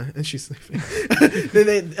and she's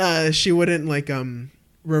sleeping. She wouldn't like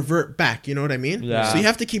revert back, you know what I mean? Yeah. So you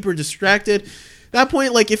have to keep her distracted. At that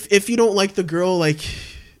point, like, if you don't like the girl, like,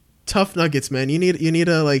 tough nuggets, man. You need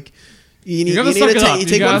to like you gotta need suck to it up. you You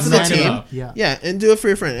take one gotta for the suck it team. up. Yeah. Yeah, and do it for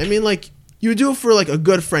your friend. I mean, like, you would do it for like a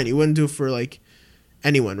good friend. You wouldn't do it for like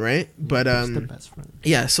anyone, right? But It's the best friend.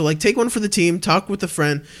 yeah, so like take one for the team, talk with a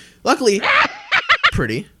friend. Luckily,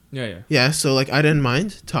 pretty. Yeah. Yeah, so like I didn't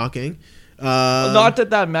mind talking. Not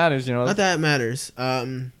that matters, you know. Not that it matters.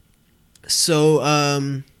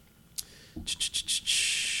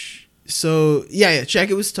 So yeah,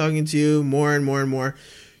 Jacket was talking to you more and more and more.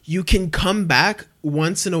 You can come back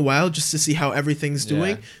once in a while just to see how everything's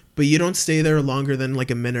doing, Yeah. but you don't stay there longer than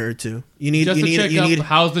like a minute or two. You need Just you to need check you up need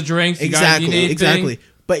how's the drinks. You guys need exactly anything? exactly.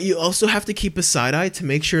 But you also have to keep a side eye to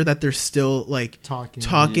make sure that they're still like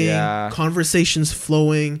Talking. Yeah. conversations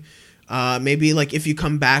flowing. Maybe like if you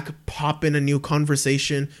come back, pop in a new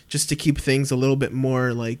conversation just to keep things a little bit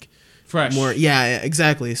more like Fresh. yeah,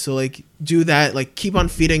 exactly. So like do that, like keep on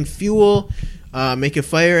feeding fuel, make a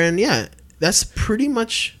fire, and yeah, that's pretty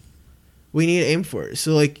much what you need to aim for.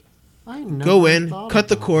 So like I never go in, thought cut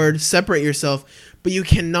the about cord, separate yourself, but you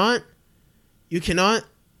cannot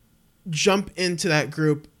jump into that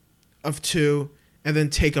group of 2 and then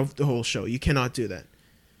take up the whole show. You cannot do that.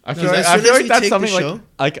 I No, feel, as I soon feel as like you that's take the something show-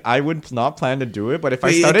 like I would not plan to do it, but if I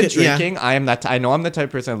But you started could- yeah. drinking, I know I'm the type of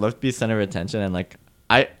person that loves to be center of attention, and like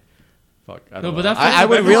fuck, I don't No, know. but that I feels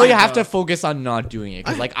would like really everyone, have to focus on not doing it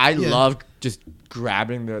because like I yeah. love just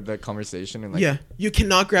grabbing the conversation and like Yeah, you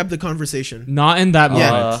cannot grab the conversation. Not in that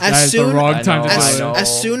moment. Yeah. That As is soon- the wrong I time know, to I do know. it.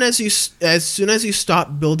 As soon as you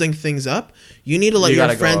stop building things up, you need to let You your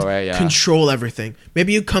gotta go friend away, yeah. control everything.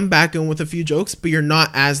 Maybe you come back in with a few jokes, but you're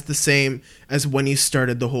not as the same as when you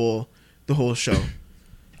started the whole show.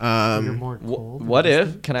 You're more cold. what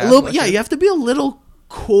if? Can I? A ask little, a yeah, question? you have to be a little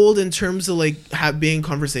cold in terms of like being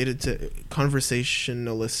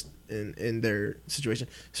conversationalist in their situation.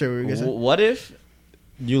 Sorry, what were you guys saying? What if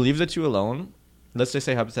you leave the 2 alone? Let's just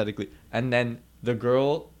say hypothetically, and then the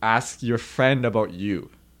girl asks your friend about you.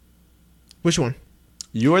 Which one?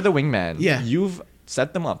 You are the wingman. Yeah. You've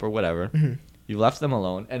set them up or whatever. Mhm. You left them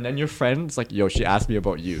alone, and then your friend's like, "Yo, she asked me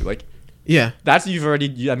about you." Like Yeah. that's you've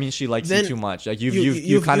already. I mean, she likes Then you too much. Like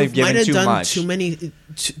you've kind of might given have too done much.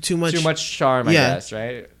 too much. Too much charm, I Yeah. guess,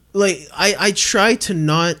 right? Like I try to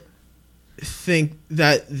not think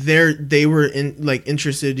that they were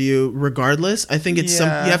interested in you regardless. I think it's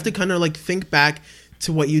Yeah. you have to kind of like think back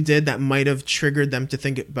to what you did that might have triggered them to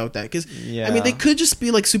think about that, because I mean they Yeah. could just be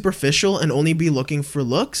like superficial and only be looking for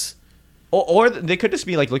looks. Or they could just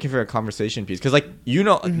be like looking for a conversation piece, because like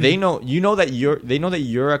Mm-hmm. they know that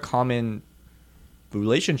you're a common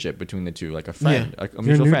relationship between the 2, like a friend, Yeah. a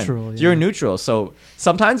mutual neutral, friend. yeah. You're neutral. So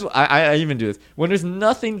sometimes I even do this when there's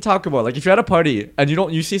nothing to talk about. Like if you're at a party and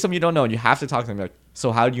you see someone you don't know and you have to talk to them, like,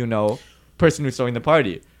 so how do you know person who's throwing the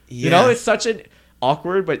party? You know, Yeah. it's such an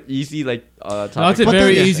awkward but easy like topic. That's a But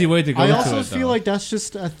very then- easy way to go I to also it, feel though. like that's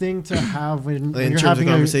just a thing to have when In you're terms of having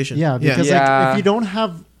conversation. Yeah, Yeah. because Yeah. like if you don't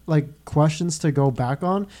have like questions to go back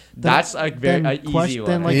on, then, That's a very then easy one.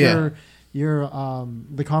 Then like Yeah. your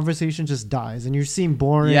the conversation just dies and you seem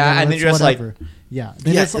boring. Yeah, and then it's you're just like- whatever. yeah.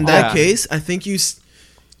 Then Yeah, it's in all- that case, I think you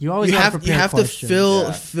always have prepare to questions.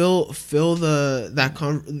 Yeah. fill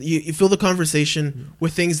you fill the conversation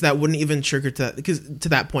with things that wouldn't even trigger to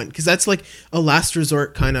that point, because that's like a last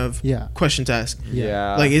resort kind of Yeah. question to ask.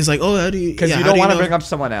 Yeah. Like it's like, oh, how do you? because yeah, you how don't do want to know- bring up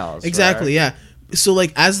someone else. Exactly. right? Yeah. So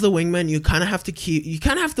like as the wingman, you kind of have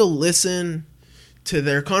to listen to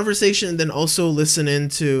their conversation, and then also listen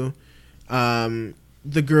into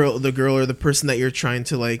the girl or the person that you're trying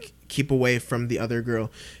to like keep away from the other girl,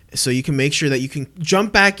 so you can make sure that you can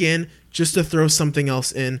jump back in just to throw something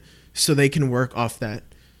else in so they can work off that.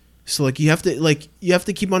 So like you have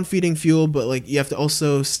to keep on feeding fuel, but like you have to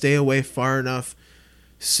also stay away far enough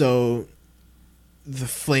so the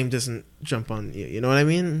flame doesn't jump on you. You know what I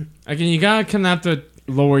mean? Again, you gotta kind of have to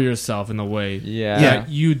lower yourself in a way. Yeah. Yeah.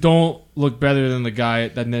 You don't look better than the guy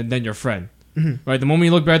than your friend. Right? The moment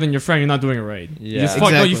you look better than your friend, you're not doing it right. You Yeah. just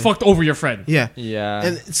fucked, Exactly. you fucked over your friend. Yeah. Yeah.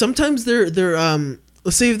 And sometimes they're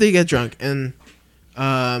let's say if they get drunk and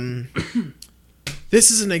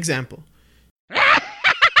this is an example.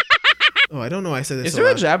 Oh, I don't know why I said this. Is so there a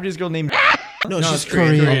loud. Japanese girl named? No, No, she's it's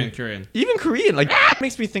Korean. Korean. Even Korean, like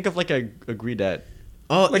makes me think of like a Gredette.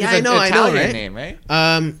 Oh, Like yeah, it's I know, Italian right? name, right?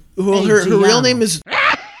 Well, Hey, her real Giuliano. name is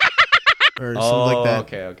or something like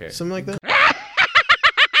that. Okay. Something like that.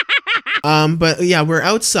 But yeah, we're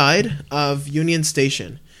outside of Union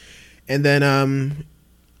Station, and then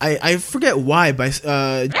I forget why, but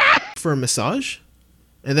for a massage,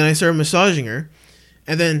 and then I started massaging her,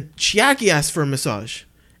 and then Chiaki asked for a massage,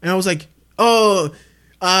 and I was like, oh.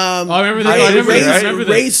 I remember this. I remember this. I remember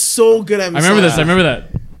this. Ray's so good at I massage. remember that.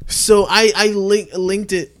 So I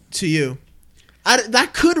linked it to you.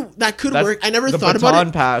 That could That's work. I never the thought about baton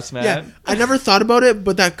it. pass, man. Yeah, I never thought about it,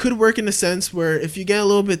 but that could work in a sense where if you get a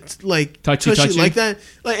little bit like Touchy. like that,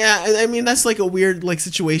 like yeah, I mean that's like a weird like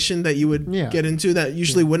situation that you would Yeah. get into that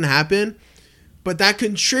usually wouldn't happen, but that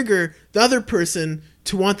can trigger the other person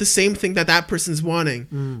to want the same thing that person's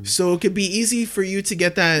wanting. So it could be easy for you to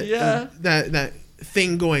get that Yeah. that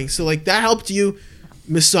thing going. So like that helped you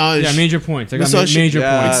massage. Yeah, major points. I got Massage- major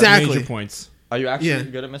Yeah. points. Exactly. Major points. Are you actually Yeah.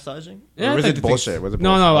 good at massaging? Yeah, or was I it think- bullshit? Was it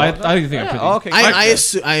No, bullshit? no. I Oh, think I'm pretty. yeah, okay. I Like,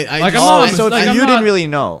 assume I Like, I'm Oh, not- so like, I'm you not- didn't really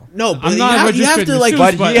know. no, but I'm you not have registered to in like suits,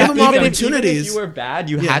 But but- yeah, give them even if opportunities. you were bad,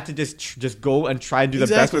 you Yeah. had to just go and try and do the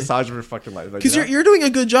Exactly. best massage of your fucking life. Like, Because you know? you're doing a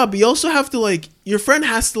good job, but you also have to like your friend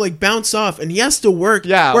has to like bounce off, and he has to work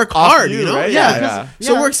off hard. You know, right? yeah. Yeah.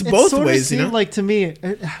 So it works it both sort of ways, you seemed know? like to me, it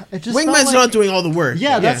just felt Wingman's like, not doing all the work.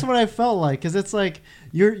 Yeah, that's what I felt like, because it's like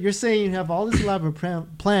you're saying you have all this elaborate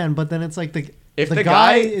plan, but then it's like the the guy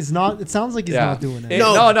guy- is not. It sounds like he's not doing it.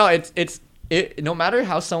 No, it's no matter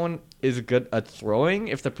how someone is good at throwing,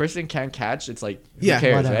 if the person can't catch, it's like who Yeah.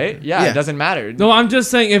 cares, Whatever. right? Yeah, Yeah. it doesn't matter. No, I'm just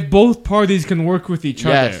saying if both parties can work with each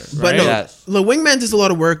Yes, other, But right? no, Yes. the wingman does a lot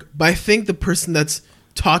of work, but I think the person that's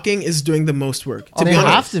talking is doing the most work. To They be have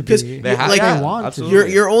honest. to be. 'Cause They you're- have- like yeah, they want to.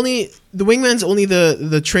 absolutely. you're only the wingman's only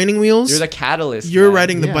the training wheels. You're the catalyst. You're man.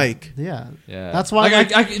 riding the Yeah. bike. Yeah. Yeah. That's why.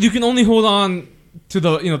 Like, you can only hold on to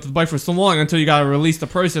the to the bike for so long until you gotta release the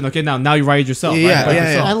person. Okay, now you ride it yourself. Yeah, ride the bike yeah,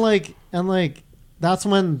 yourself. and like that's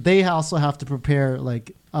when they also have to prepare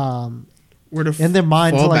like Where to in their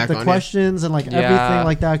mind to fall like back the on it. questions and like Yeah. everything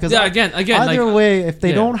like that. Because Yeah, again, either like, way, if they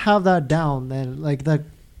yeah. don't have that down, then like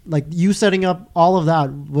you setting up all of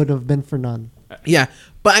that would have been for none. Yeah,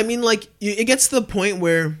 but I mean, like, it gets to the point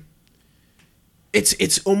where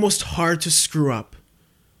it's almost hard to screw up.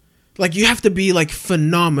 Like, you have to be like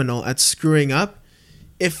phenomenal at screwing up.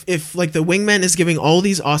 If like the wingman is giving all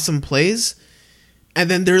these awesome plays, and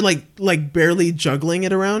then they're like barely juggling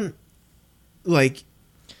it around, like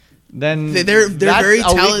Then they're that's very a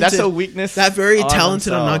weak- talented. that's a weakness. that very on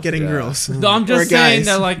talented on not themselves, getting yeah. girls. No, I'm Or just saying guys.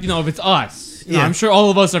 that, like, if it's us, Yeah. I'm sure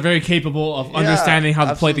all of us are very capable of understanding how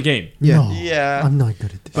to play the game. Yeah. No, Yeah. I'm not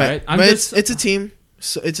good at this. But, Right, I'm but just- it's a team.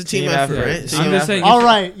 So it's a team, Team effort, effort. right? Team I'm just saying. All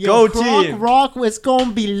right, yo, Go Croc team. Rock, it's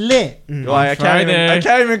gonna be lit. Yo, I can't even. Friday. I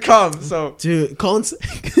can't even come. So Dude, Collins.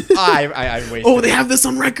 I wasted. Oh, they have this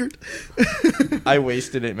on record. I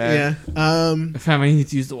wasted it, man. Yeah. Fam, I need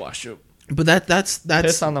to use the washroom. But that's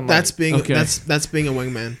Piss on the mic. that's being Okay. that's being a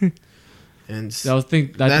wingman. And I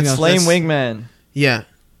think That's Flame That's- wingman. yeah.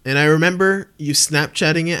 And I remember you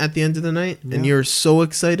Snapchatting it at the end of the night, and you were so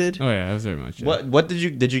excited. Oh yeah, that was very much. Yeah. What did you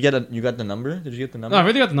get? You got the number? Did you get the number? No, I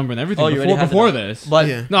already got the number and everything Oh, you already before, had the before number. this. But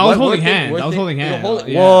Yeah. No, I was what- holding what thing- hands. what I was thing- holding you were hands. holding-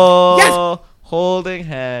 Yeah. Whoa! Holding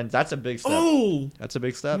hands. That's a big step. Oh, That's a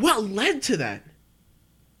big step. what led to that?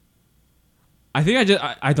 I think I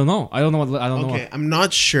don't know. I don't know what I don't know. Okay, I'm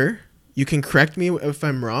not sure. You can correct me if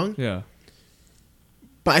I'm wrong, Yeah.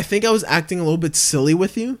 but I think I was acting a little bit silly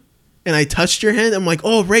with you, and I touched your hand. I'm like,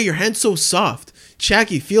 "Oh, Ray, your hand's so soft.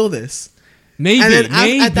 Chacky, feel this." Maybe. And then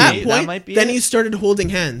maybe. at that That point, might be then it. you started holding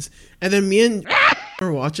hands, and then me and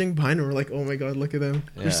were watching behind, and we're like, "Oh my god, look at them!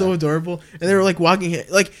 They're Yeah. so adorable." And they were like walking,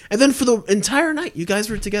 like, and then for the entire night, you guys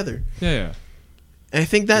were together. Yeah. And I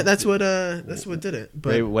think that's what did it.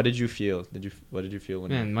 But Wait, what did you feel? What did you feel when?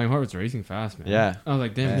 Man, my heart was racing fast, man. Yeah. I was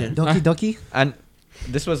like, damn. Yeah. Ducky Ducky. And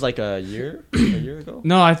this was like a year ago.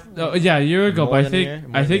 No, a year ago, More but than a year?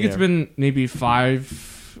 More I than think a it's year. been maybe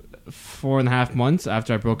 4.5 months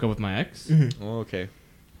after I broke up with my ex. Mm-hmm. Oh, okay.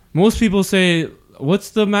 Most people say,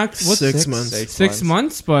 what's the max? What's 6 six? months. 6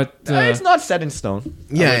 months? But It's not set in stone. I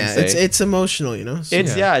Yeah, wouldn't yeah, say. it's emotional, you know. So,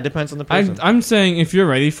 It's Yeah. it depends on the person. I'm saying if you're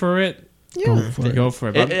ready for it, yeah. go for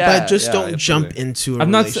it. But But just yeah, don't jump absolutely. into a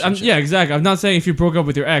I'm not. relationship. Yeah, exactly. I'm not saying if you broke up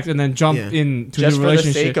with your ex and then jump Yeah. into just a for the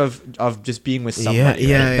relationship. sake of just being with Yeah, somebody.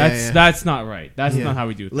 yeah, right? yeah. That's not right. That's Yeah. not how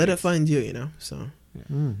we do it. Let it find you, you know. So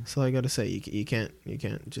Mm. that's all I gotta say. You can't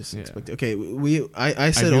just Yeah. expect. Okay,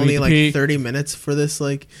 I said do only need to like pee. 30 minutes for this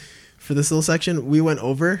little section. We went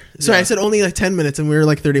over. Sorry, Yeah. I said only like 10 minutes, and we were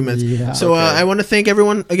like 30 minutes. Yeah. So Okay. I want to thank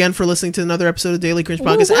everyone again for listening to another episode of Daily Cringe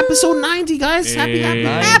Podcast, episode 90, guys. Happy. Hey.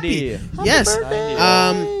 90. Yes.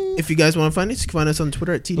 90. If you guys want to find us, you can find us on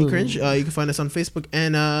Twitter at TD Cringe. You can find us on Facebook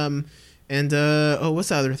and what's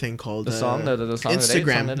the other thing called? The song, the song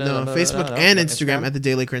Instagram. of the day? No, Facebook and Instagram at the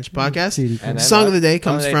Daily Cringe Podcast. TD And Cringe. then Song what? of the day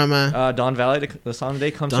Song comes of from Don Valley. The song of the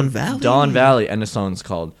day comes Don from Valley? Don Valley, and the song's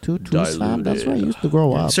called Two fam. That's where I used to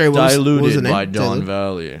grow up. sorry, what was the Diluted name? by Don Diluted.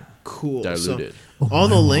 Valley. Cool. Diluted. So, all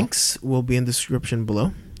the links will be in the description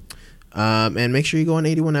below. And make sure you go on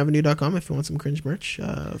 81avenue.com if you want some cringe merch.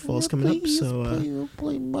 Fall's coming up, so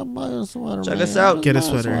Check us out. Get a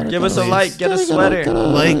sweater. Give us a Please. like. Get a sweater.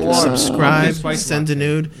 like, Warm. subscribe, Spice send a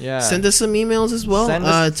nude. Yeah. Send us some emails as well Send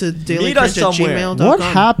us- to meet us somewhere. dailycringe@gmail.com. What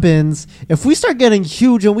happens if we start getting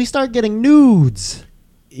huge and we start getting nudes?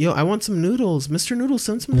 Yo, I want some noodles. Mr. Noodles,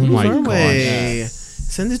 send some Oh noodles my our gosh. way.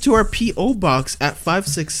 Send it to our P.O. box at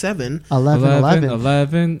 567. 11.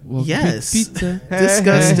 11. Well, Yes. Pizza.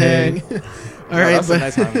 Disgusting. All right, That's a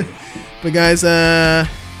nice harmony. but guys, Bye.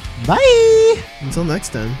 until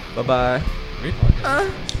next time. Bye bye. Great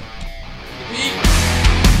podcast.